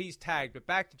we know he's tagged. But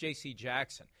back to J.C.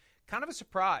 Jackson. Kind of a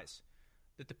surprise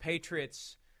that the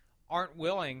Patriots aren't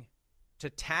willing to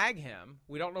tag him.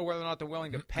 We don't know whether or not they're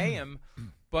willing to pay him,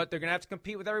 but they're going to have to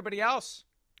compete with everybody else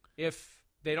if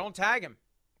they don't tag him.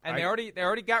 And they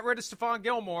already got rid of Stephon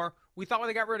Gilmore. We thought when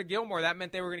they got rid of Gilmore, that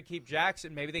meant they were going to keep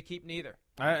Jackson. Maybe they keep neither.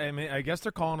 I mean, I guess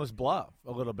they're calling us bluff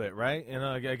a little bit, right? And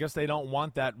I guess they don't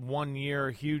want that 1-year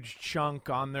huge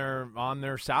chunk on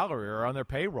their salary or on their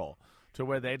payroll, to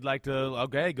where they'd like to,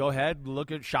 okay, go ahead,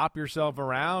 shop yourself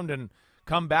around and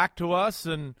come back to us,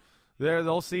 and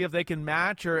they'll see if they can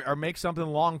match or make something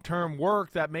long-term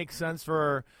work that makes sense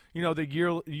for,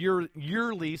 the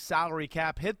yearly salary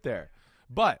cap hit there.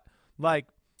 But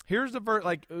here's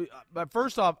the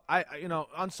first off,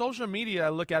 on social media, I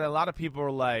look at it, a lot of people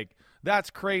are like,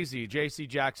 that's crazy. J.C.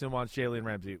 Jackson wants Jalen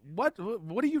Ramsey. What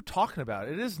are you talking about?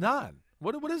 It is not.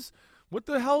 What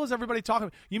the hell is everybody talking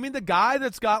about? You mean the guy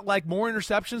that's got more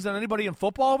interceptions than anybody in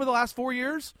football over the last 4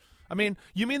 years? I mean,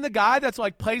 you mean the guy that's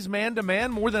plays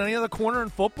man-to-man more than any other corner in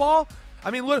football?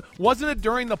 I mean, look, wasn't it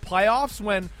during the playoffs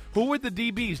when who were the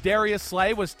DBs? Darius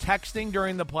Slay was texting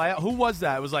during the playoffs. Who was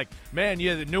that? It was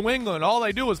New England, all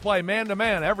they do is play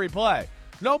man-to-man every play.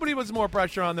 Nobody was more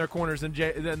pressure on their corners than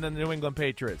the New England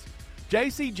Patriots.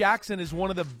 J.C. Jackson is one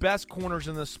of the best corners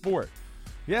in the sport.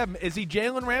 Yeah, is he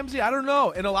Jalen Ramsey? I don't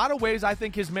know. In a lot of ways, I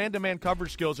think his man-to-man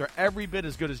coverage skills are every bit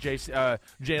as good as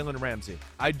Jalen Ramsey.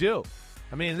 I do.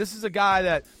 I mean, this is a guy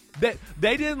that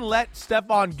they didn't let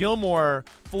Stephon Gilmore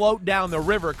float down the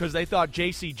river because they thought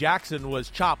J.C. Jackson was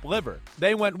chopped liver.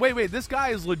 They went, wait, this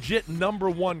guy is legit number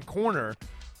one corner.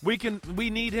 We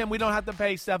need him. We don't have to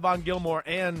pay Stephon Gilmore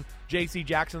and J.C.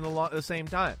 Jackson at the same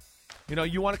time.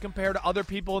 You want to compare to other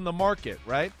people in the market,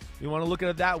 right? You want to look at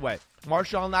it that way.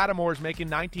 Marshawn Lattimore is making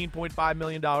 $19.5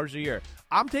 million a year.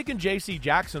 I'm taking J.C.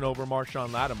 Jackson over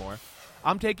Marshawn Lattimore.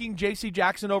 I'm taking J.C.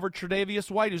 Jackson over Tre'Davious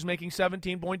White, who's making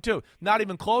 $17.2. Not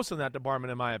even close in that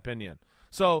department, in my opinion.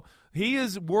 So he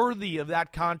is worthy of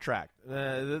that contract.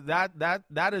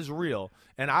 That is real.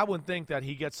 And I would think that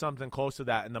he gets something close to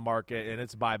that in the market, and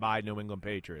it's bye-bye New England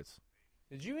Patriots.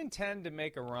 Did you intend to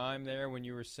make a rhyme there when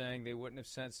you were saying they wouldn't have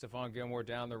sent Stephon Gilmore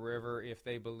down the river if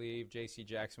they believed J.C.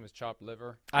 Jackson was chopped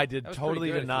liver? I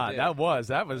totally did not. That was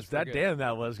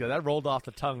good. That rolled off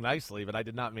the tongue nicely, but I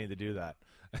did not mean to do that.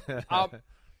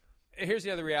 Here's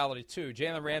the other reality, too.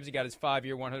 Jalen Ramsey got his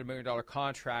 5-year, $100 million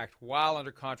contract while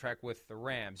under contract with the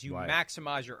Rams. You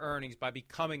maximize your earnings by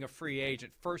becoming a free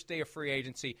agent. First day of free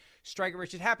agency, strike it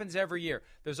rich. It happens every year.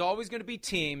 There's always going to be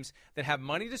teams that have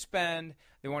money to spend.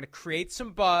 They want to create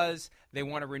some buzz. They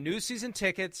want to renew season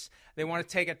tickets. They want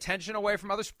to take attention away from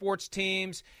other sports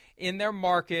teams in their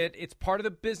market. It's part of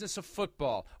the business of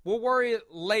football. We'll worry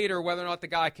later whether or not the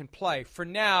guy can play. For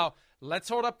now, let's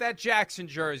hold up that Jackson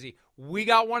jersey. We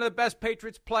got one of the best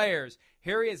Patriots players.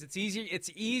 Here he is. It's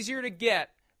easier to get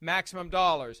maximum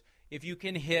dollars if you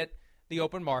can hit the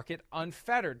open market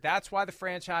unfettered. That's why the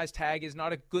franchise tag is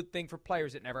not a good thing for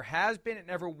players. It never has been. It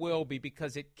never will be,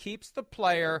 because it keeps the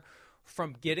player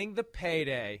from getting the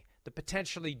payday, the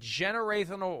potentially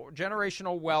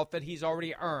generational wealth that he's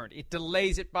already earned. It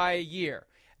delays it by a year.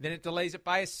 Then it delays it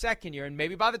by a second year. And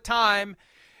maybe by the time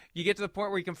you get to the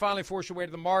point where you can finally force your way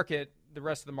to the market, the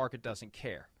rest of the market doesn't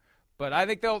care. But I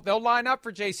think they'll line up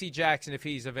for J.C. Jackson if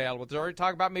he's available. They're already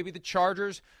talking about maybe the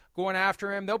Chargers going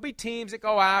after him. There'll be teams that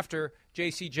go after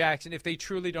J.C. Jackson if they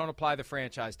truly don't apply the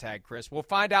franchise tag, Chris. We'll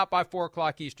find out by 4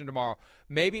 o'clock Eastern tomorrow.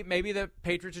 Maybe the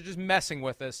Patriots are just messing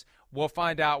with us. We'll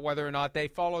find out whether or not they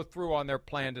follow through on their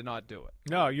plan to not do it.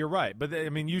 No, you're right. But, I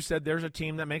mean, you said there's a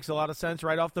team that makes a lot of sense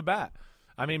right off the bat.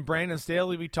 I mean, Brandon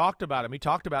Staley, we talked about him. We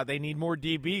talked about they need more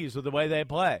DBs with the way they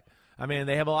play. I mean,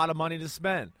 they have a lot of money to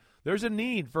spend. There's a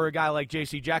need for a guy like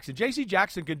J.C. Jackson. J.C.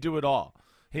 Jackson can do it all.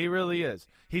 He really is.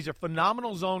 He's a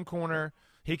phenomenal zone corner.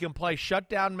 He can play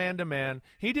shutdown man-to-man.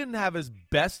 He didn't have his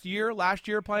best year last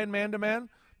year playing man-to-man,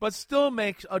 but still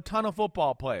makes a ton of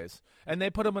football plays. And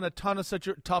they put him in a ton of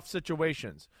tough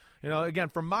situations. You know, again,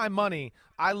 for my money,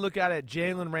 I look at it,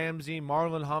 Jalen Ramsey,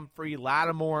 Marlon Humphrey,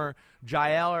 Lattimore,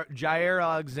 Jair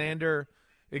Alexander,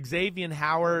 Xavier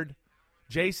Howard,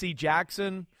 J.C.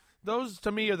 Jackson. Those,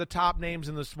 to me, are the top names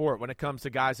in the sport when it comes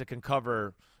to guys that can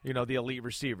cover, you know, the elite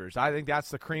receivers. I think that's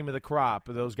the cream of the crop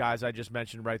of those guys I just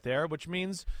mentioned right there, which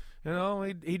means, you know,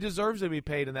 he deserves to be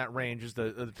paid in that range as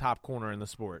the top corner in the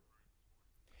sport.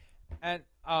 And,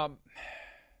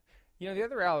 you know, the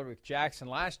other reality with Jackson,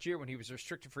 last year when he was a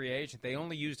restricted free agent, they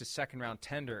only used a second-round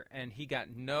tender, and he got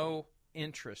no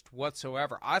interest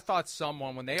whatsoever. I thought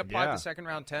someone, when they applied the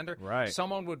second-round tender,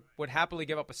 someone would happily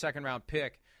give up a second-round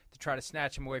pick to try to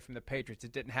snatch him away from the Patriots.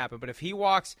 It didn't happen. But if he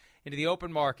walks into the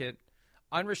open market,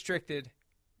 unrestricted,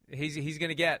 he's going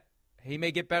to get – he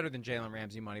may get better than Jalen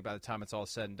Ramsey money by the time it's all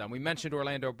said and done. We mentioned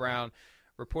Orlando Brown.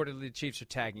 Reportedly, the Chiefs are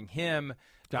tagging him.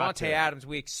 Davante Adams,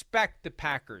 we expect the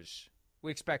Packers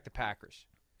to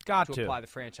apply the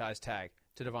franchise tag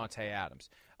to Davante Adams.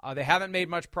 They haven't made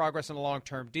much progress on a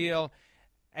long-term deal.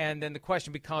 And then the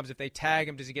question becomes, if they tag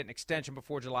him, does he get an extension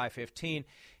before July 15?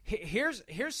 Here's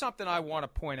something I want to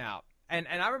point out. And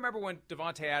I remember when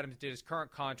Davante Adams did his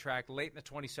current contract late in the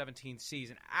 2017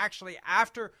 season. Actually,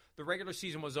 after the regular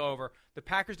season was over, the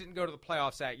Packers didn't go to the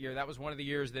playoffs that year. That was one of the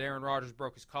years that Aaron Rodgers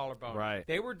broke his collarbone. Right.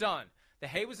 They were done. The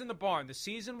hay was in the barn. The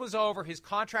season was over. His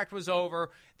contract was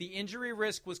over. The injury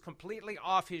risk was completely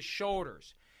off his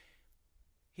shoulders.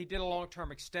 He did a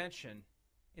long-term extension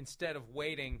instead of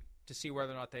waiting to see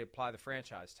whether or not they apply the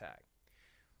franchise tag.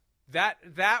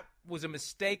 That was a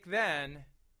mistake then,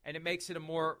 and it makes it a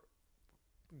more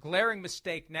glaring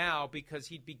mistake now because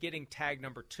he'd be getting tag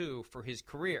number 2 for his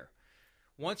career.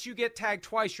 Once you get tagged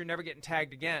twice, you're never getting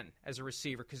tagged again as a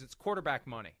receiver because it's quarterback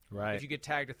money if you get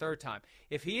tagged a third time.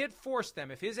 If he had forced them,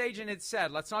 if his agent had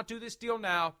said, let's not do this deal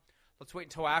now, let's wait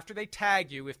until after they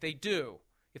tag you, if they do.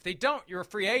 If they don't, you're a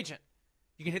free agent.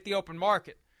 You can hit the open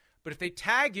market. But if they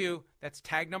tag you, that's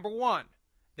tag number 1.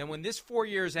 Then when this 4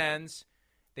 years ends,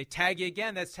 they tag you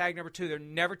again, that's tag number 2. They're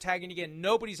never tagging you again.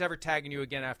 Nobody's ever tagging you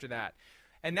again after that.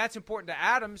 And that's important to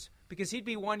Adams because he'd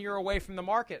be 1 year away from the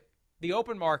market, the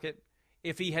open market,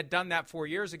 if he had done that 4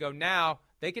 years ago. Now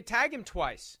they could tag him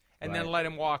twice and then let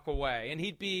him walk away. And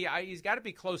he's got to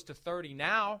be close to 30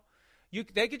 now.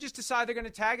 They could just decide they're going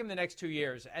to tag him the next 2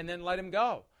 years and then let him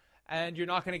go. And you're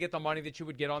not going to get the money that you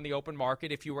would get on the open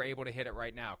market if you were able to hit it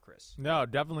right now, Chris. No,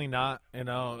 definitely not. You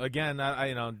know, again,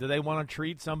 do they want to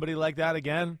treat somebody like that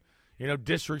again? You know,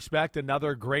 disrespect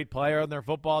another great player on their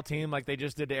football team like they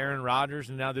just did to Aaron Rodgers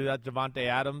and now do that to Davante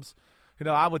Adams? You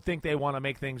know, I would think they want to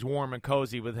make things warm and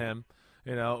cozy with him.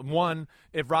 You know, one,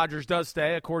 if Rodgers does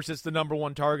stay, of course it's the number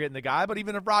 1 target in the guy. But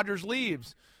even if Rodgers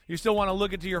leaves, you still want to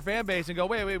look into your fan base and go,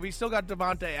 wait, we still got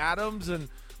Davante Adams and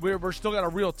we're still got a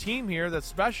real team here that's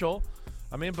special.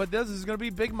 I mean, but this is going to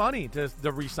be big money to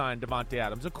re-sign Davante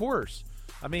Adams, of course.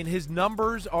 I mean, his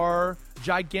numbers are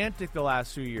gigantic the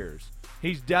last 2 years.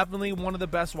 He's definitely one of the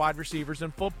best wide receivers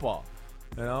in football.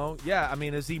 You know, yeah, I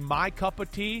mean, is he my cup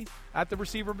of tea at the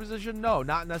receiver position? No,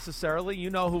 not necessarily. You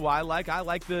know who I like. I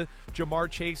like the Jamar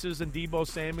Chases and Deebo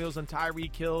Samuels and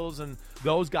Tyreek Hills and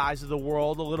those guys of the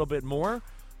world a little bit more.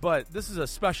 But this is a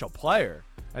special player,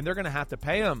 and they're going to have to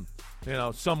pay him, you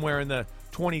know, somewhere in the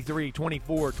 $23, $24,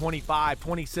 $25, $26,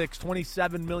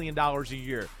 $27 million a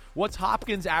year. What's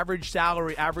Hopkins' average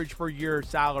per year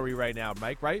salary right now,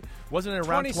 Mike, right? Wasn't it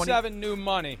around 27 new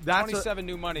money. That's 27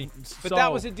 new money. But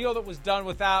that was a deal that was done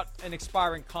without an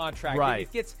expiring contract. Right.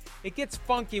 It gets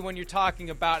funky when you're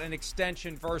talking about an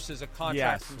extension versus a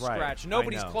contract from scratch.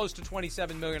 Nobody's close to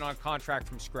 $27 million on contract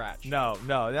from scratch. No.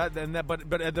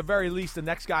 But at the very least, the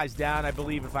next guys down, I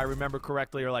believe, if I remember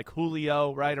correctly, are like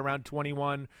Julio, right, around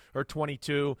 21 or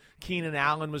 22. Keenan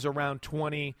Allen was around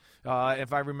 20,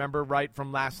 if I remember right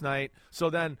from last night.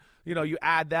 So then, you know, you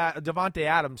add that. Davante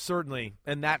Adams certainly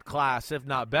in that class, if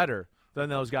not better than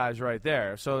those guys right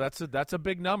there. So that's a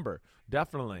big number,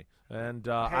 definitely. And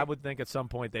I would think at some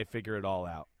point they figure it all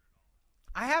out.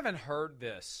 I haven't heard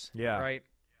this. Yeah. Right?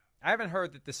 I haven't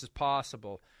heard that this is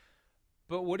possible.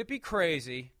 But would it be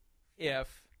crazy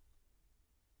if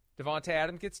Davante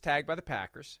Adams gets tagged by the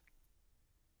Packers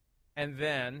and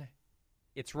then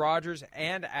it's Rodgers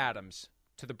and Adams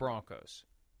to the Broncos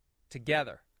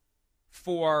together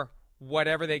for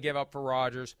whatever they give up for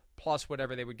Rodgers plus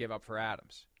whatever they would give up for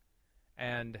Adams?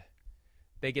 And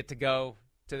they get to go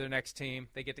to their next team.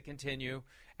 They get to continue.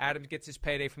 Adams gets his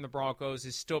payday from the Broncos,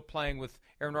 is still playing with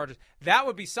Aaron Rodgers. That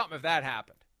would be something if that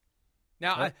happened.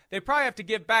 Now, they probably have to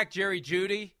give back Jerry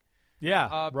Jeudy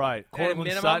Yeah, right.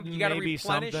 Cortland Sutton, you gotta maybe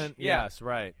replenish. something. Yeah. Yes,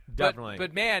 right. Definitely.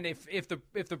 But man, if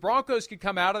the Broncos could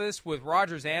come out of this with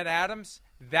Rodgers and Adams,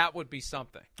 that would be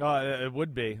something. Oh, it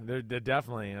would be. They're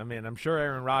definitely. I mean, I'm sure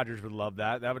Aaron Rodgers would love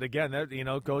that. That would, again,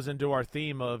 goes into our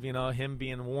theme of, him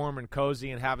being warm and cozy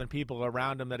and having people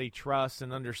around him that he trusts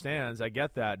and understands. I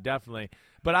get that, definitely.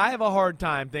 But I have a hard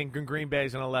time thinking Green Bay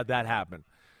is going to let that happen.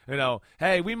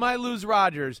 Hey, we might lose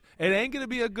Rodgers. It ain't going to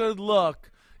be a good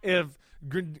look if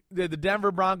the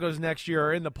Denver Broncos next year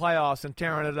are in the playoffs and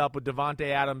tearing it up with Devontae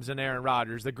Adams and Aaron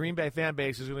Rodgers. The Green Bay fan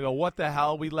base is going to go, what the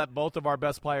hell? We let both of our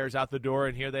best players out the door,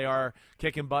 and here they are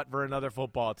kicking butt for another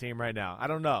football team right now. I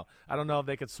don't know. I don't know if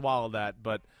they could swallow that,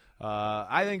 but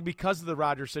I think because of the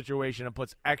Rodgers situation, it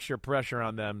puts extra pressure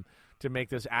on them to make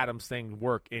this Adams thing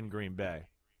work in Green Bay.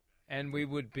 And we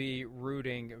would be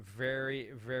rooting very,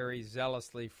 very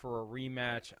zealously for a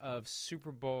rematch of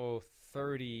Super Bowl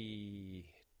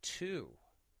 32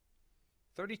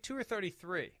 or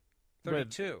 33?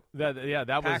 32. That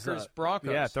was Packers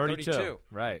Broncos. Yeah, 32. 32.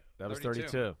 Right. That was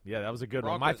 32. Yeah, that was a good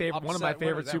Broncos one. One of my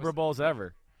favorite Super Bowls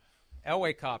ever.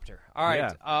 Elway Copter. All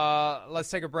right. Yeah. Let's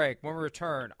take a break. When we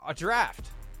return, a draft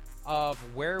of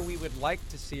where we would like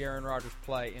to see Aaron Rodgers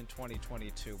play in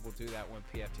 2022. We'll do that when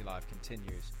PFT Live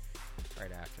continues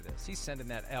right after this. He's sending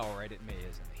that L right at me,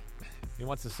 isn't he? He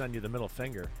wants to send you the middle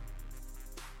finger.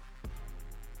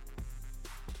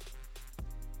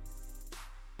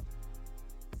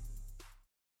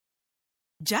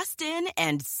 Just in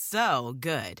and so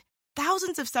good.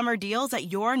 Thousands of summer deals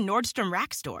at your Nordstrom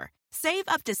Rack store. Save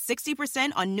up to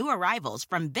 60% on new arrivals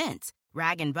from Vince,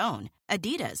 Rag & Bone,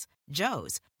 Adidas,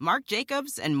 Joe's, Marc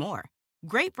Jacobs, and more.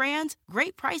 Great brands,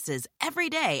 great prices every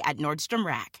day at Nordstrom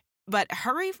Rack. But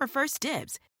hurry for first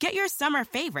dibs. Get your summer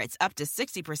favorites up to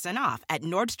 60% off at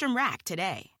Nordstrom Rack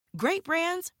today. Great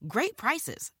brands, great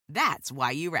prices. That's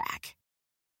why you rack.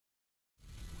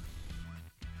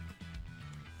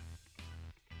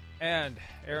 And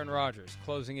Aaron Rodgers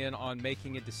closing in on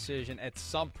making a decision. At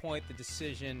some point, the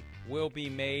decision will be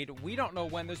made. We don't know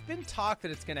when. There's been talk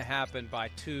that it's going to happen by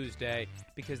Tuesday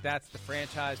because that's the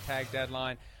franchise tag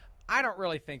deadline. I don't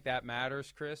really think that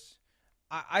matters, Chris.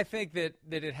 I think that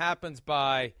it happens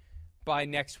by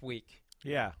next week.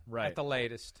 Yeah, right. At the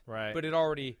latest. Right. But it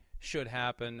already should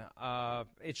happen.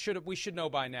 We should know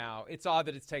by now. It's odd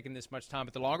that it's taken this much time,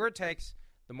 but the longer it takes,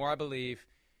 the more I believe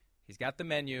he's got the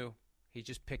menu. He's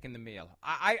just picking the meal.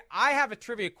 I have a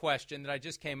trivia question that I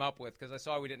just came up with because I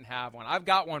saw we didn't have one. I've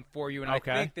got one for you, and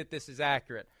okay. I think that this is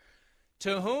accurate.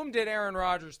 To whom did Aaron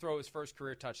Rodgers throw his first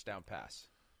career touchdown pass?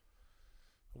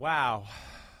 Wow.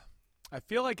 I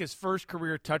feel like his first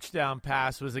career touchdown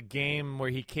pass was a game where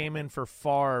he came in for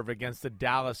Favre against the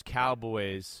Dallas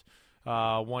Cowboys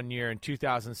one year in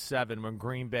 2007 when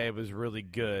Green Bay was really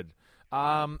good.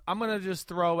 I'm going to just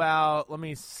throw out, let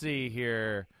me see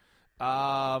here,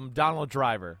 Donald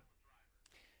Driver.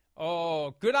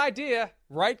 Oh, good idea.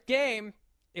 Right game.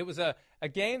 It was a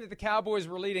game that the Cowboys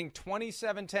were leading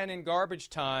 27-10 in garbage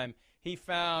time. He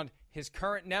found his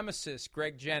current nemesis,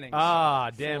 Greg Jennings, for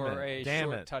a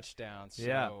short touchdown. So,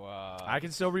 yeah, I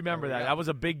can still remember that. That was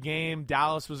a big game.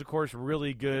 Dallas was, of course,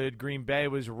 really good. Green Bay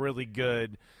was really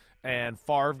good. And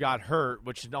Favre got hurt,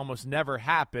 which almost never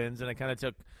happens, and it kind of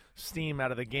took steam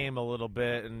out of the game a little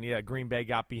bit. And, yeah, Green Bay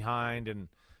got behind, and,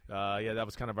 that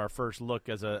was kind of our first look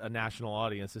as a national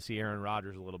audience to see Aaron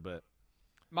Rodgers a little bit.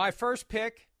 My first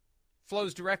pick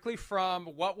flows directly from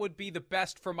what would be the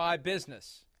best for my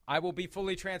business. I will be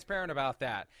fully transparent about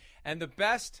that. And the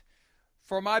best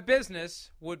for my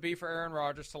business would be for Aaron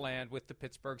Rodgers to land with the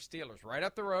Pittsburgh Steelers. Right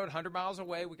up the road, 100 miles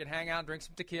away. We could hang out, drink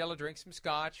some tequila, drink some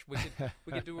scotch. We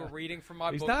could do a reading from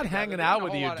my book. He's not hanging out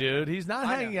with you, dude. He's not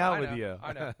hanging out with you.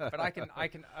 I know. But I can.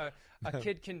 A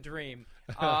kid can dream.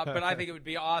 But I think it would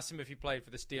be awesome if he played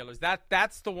for the Steelers.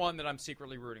 That's the one that I'm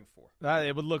secretly rooting for.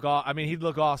 It would look. He'd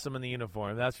look awesome in the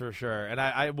uniform. That's for sure. And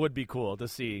I would be cool to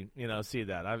see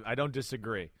that. I don't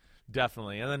disagree.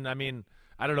 Definitely. And then,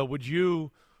 I don't know. Would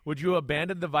you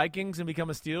abandon the Vikings and become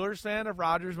a Steelers fan if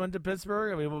Rodgers went to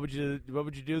Pittsburgh? What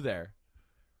would you do there?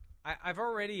 I've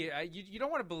already. You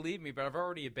don't want to believe me, but I've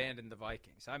already abandoned the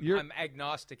Vikings. I'm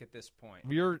agnostic at this point.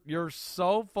 You're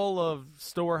so full of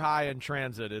store high and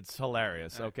transit. It's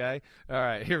hilarious. Okay. All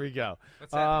right. Here we go.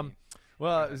 What's that mean?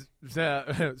 Well,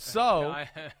 so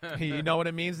you know what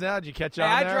it means now? Did you catch on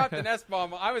there? I dropped an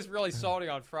S-bomb. I was really salty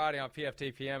on Friday on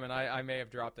PFTPM, and I may have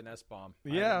dropped an S-bomb.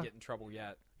 Yeah. I didn't get in trouble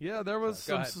yet. Yeah, there was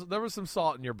some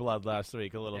salt in your blood last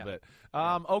week a little bit.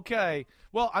 Okay.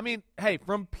 Well, hey,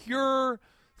 from pure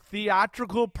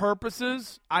theatrical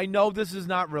purposes, I know this is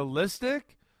not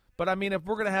realistic, but if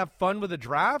we're going to have fun with a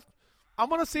draft, I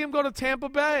want to see him go to Tampa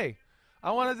Bay.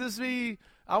 I want to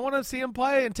see him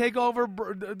play and take over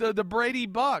the Brady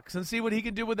Bucks and see what he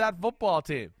can do with that football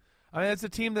team. I mean, it's a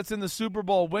team that's in the Super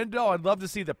Bowl window. I'd love to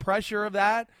see the pressure of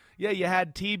that. Yeah, you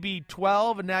had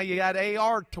TB12, and now you got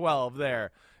AR12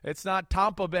 there. It's not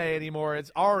Tampa Bay anymore.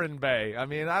 It's Aron Bay. I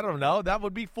mean, I don't know. That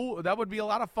would be a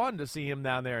lot of fun to see him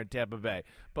down there in Tampa Bay.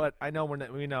 But I know we're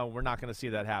not going to see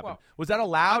that happen. Well, was that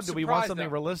allowed? Do we want something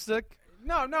realistic?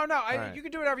 No. Right. You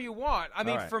can do whatever you want. I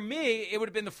mean, for me, it would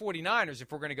have been the 49ers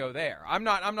if we're going to go there. I'm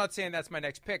not saying that's my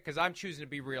next pick because I'm choosing to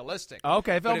be realistic.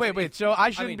 Okay. Wait. So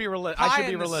I shouldn't be realistic. I should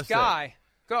be realistic.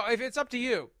 If it's up to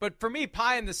you. But for me,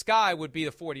 pie in the sky would be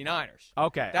the 49ers.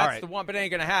 Okay. That's the one, but it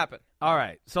ain't going to happen. All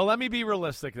right. So let me be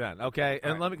realistic then, okay?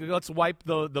 And let's wipe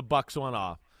the Bucks one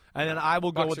off. And then I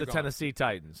will go with the Tennessee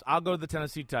Titans. I'll go to the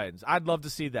Tennessee Titans. I'd love to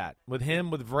see that. With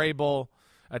him, with Vrabel,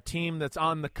 a team that's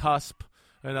on the cusp.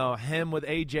 You know, him with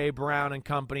A.J. Brown and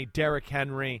company, Derrick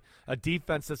Henry, a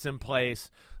defense that's in place.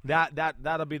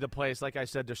 That'll be the place, like I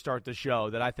said, to start the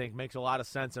show that I think makes a lot of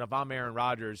sense. And if I'm Aaron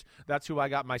Rodgers, that's who I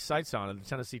got my sights on, the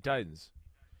Tennessee Titans.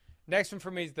 Next one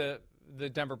for me is the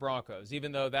Denver Broncos,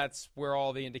 even though that's where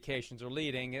all the indications are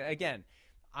leading. Again,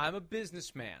 I'm a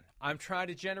businessman. I'm trying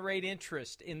to generate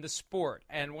interest in the sport.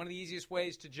 And one of the easiest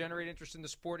ways to generate interest in the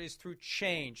sport is through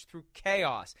change, through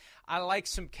chaos. I like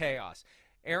some chaos.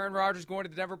 Aaron Rodgers going to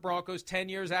the Denver Broncos 10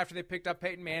 years after they picked up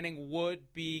Peyton Manning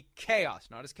would be chaos.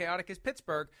 Not as chaotic as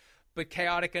Pittsburgh, but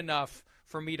chaotic enough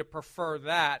for me to prefer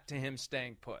that to him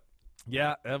staying put.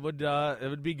 Yeah, it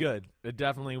would be good. It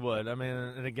definitely would. I mean,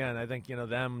 and again, I think,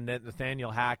 them,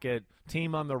 Nathaniel Hackett,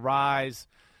 team on the rise.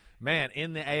 Man,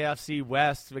 in the AFC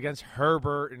West against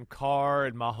Herbert and Carr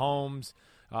and Mahomes,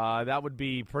 that would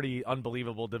be pretty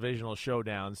unbelievable divisional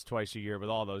showdowns twice a year with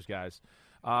all those guys.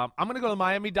 I'm going to go to the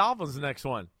Miami Dolphins the next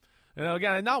one.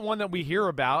 Again, not one that we hear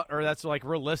about or that's like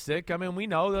realistic. I mean, we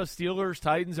know the Steelers,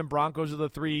 Titans, and Broncos are the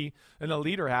three in the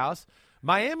leader house.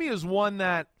 Miami is one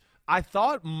that I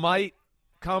thought might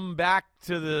come back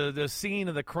to the scene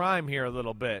of the crime here a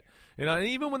little bit. And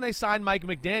even when they signed Mike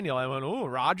McDaniel, I went, "Ooh,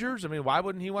 Rodgers. I mean, why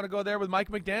wouldn't he want to go there with Mike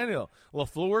McDaniel?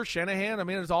 LaFleur, Shanahan. I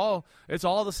mean, it's all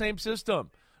the same system."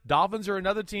 Dolphins are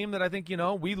another team that I think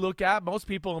we look at. Most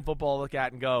people in football look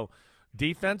at and go,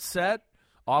 defense set,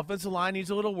 offensive line needs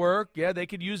a little work. Yeah, they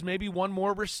could use maybe one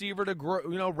more receiver to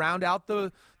round out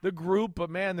the group. But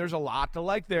man, there's a lot to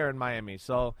like there in Miami.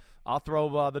 So I'll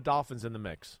throw the Dolphins in the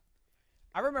mix.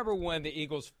 I remember when the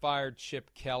Eagles fired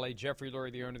Chip Kelly. Jeffrey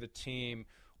Lurie, the owner of the team,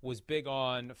 was big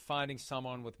on finding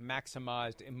someone with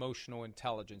maximized emotional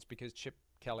intelligence because Chip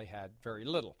Kelly had very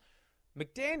little.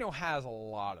 McDaniel has a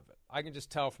lot of it. I can just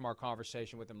tell from our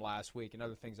conversation with him last week and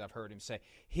other things I've heard him say.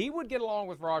 He would get along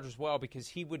with Rodgers well because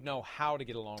he would know how to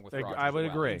get along with Rodgers. I would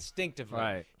agree. Instinctively,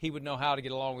 right. He would know how to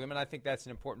get along with him, and I think that's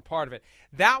an important part of it.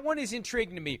 That one is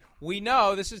intriguing to me. We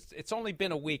know it's only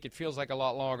been a week. It feels like a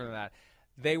lot longer than that.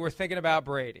 They were thinking about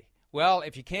Brady. Well,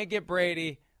 if you can't get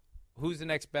Brady, who's the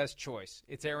next best choice?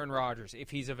 It's Aaron Rodgers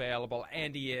if he's available,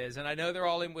 and he is. And I know they're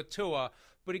all in with Tua,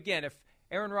 but again, if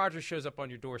Aaron Rodgers shows up on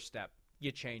your doorstep,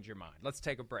 you change your mind. Let's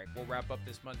take a break. We'll wrap up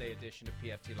this Monday edition of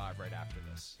PFT Live right after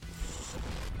this.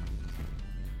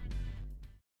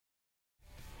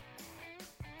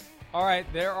 All right,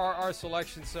 there are our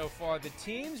selections so far. The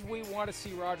teams we want to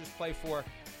see Rodgers play for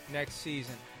next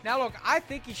season. Now, look, I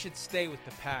think he should stay with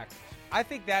the Packers. I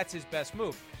think that's his best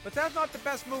move. But that's not the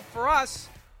best move for us.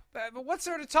 But what's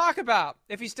there to talk about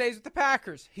if he stays with the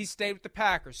Packers? He stayed with the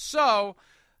Packers. So,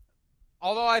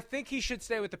 although I think he should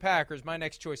stay with the Packers, my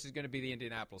next choice is going to be the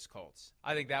Indianapolis Colts.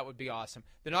 I think that would be awesome.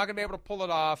 They're not going to be able to pull it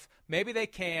off. Maybe they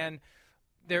can.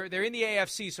 They're in the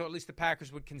AFC, so at least the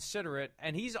Packers would consider it.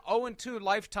 And he's 0-2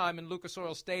 lifetime in Lucas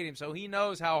Oil Stadium, so he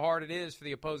knows how hard it is for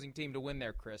the opposing team to win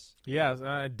there, Chris.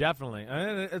 Yeah, definitely.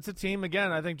 It's a team,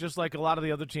 again, I think just like a lot of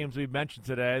the other teams we've mentioned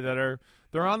today,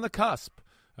 they're on the cusp.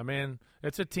 I mean,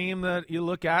 it's a team that you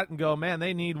look at and go, man,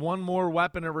 they need one more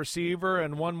weapon, a receiver,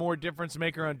 and one more difference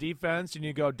maker on defense, and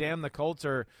you go, damn, the Colts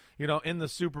are, in the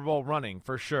Super Bowl running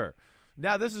for sure.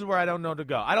 Now, this is where I don't know to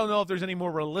go. I don't know if there's any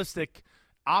more realistic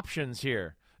options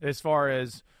here as far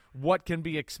as what can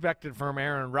be expected from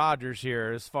Aaron Rodgers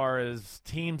here as far as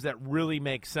teams that really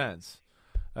make sense.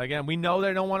 Again, we know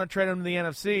they don't want to trade him to the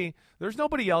NFC. There's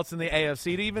nobody else in the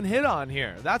AFC to even hit on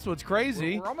here. That's what's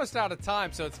crazy. We're almost out of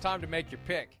time, so it's time to make your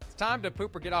pick. It's time to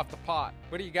poop or get off the pot.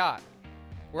 What do you got?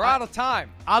 We're out of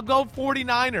time. I'll go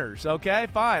 49ers, okay?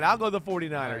 Fine, I'll go the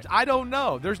 49ers. Right. I don't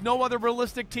know. There's no other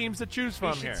realistic teams to choose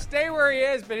from here. He should stay where he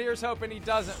is, but here's hoping he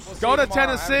doesn't. We'll go to tomorrow.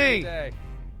 Tennessee. Have a good day.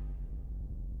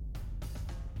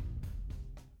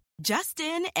 Just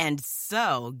in and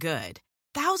so good.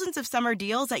 Thousands of summer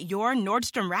deals at your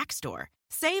Nordstrom Rack store.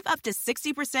 Save up to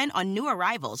 60% on new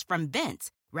arrivals from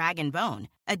Vince, Rag & Bone,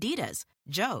 Adidas,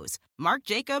 Joe's, Marc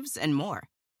Jacobs, and more.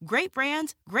 Great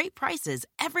brands, great prices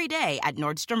every day at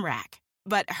Nordstrom Rack.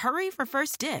 But hurry for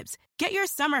first dibs. Get your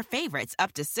summer favorites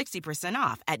up to 60%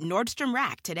 off at Nordstrom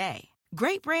Rack today.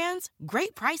 Great brands,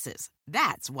 great prices.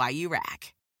 That's why you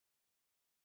rack.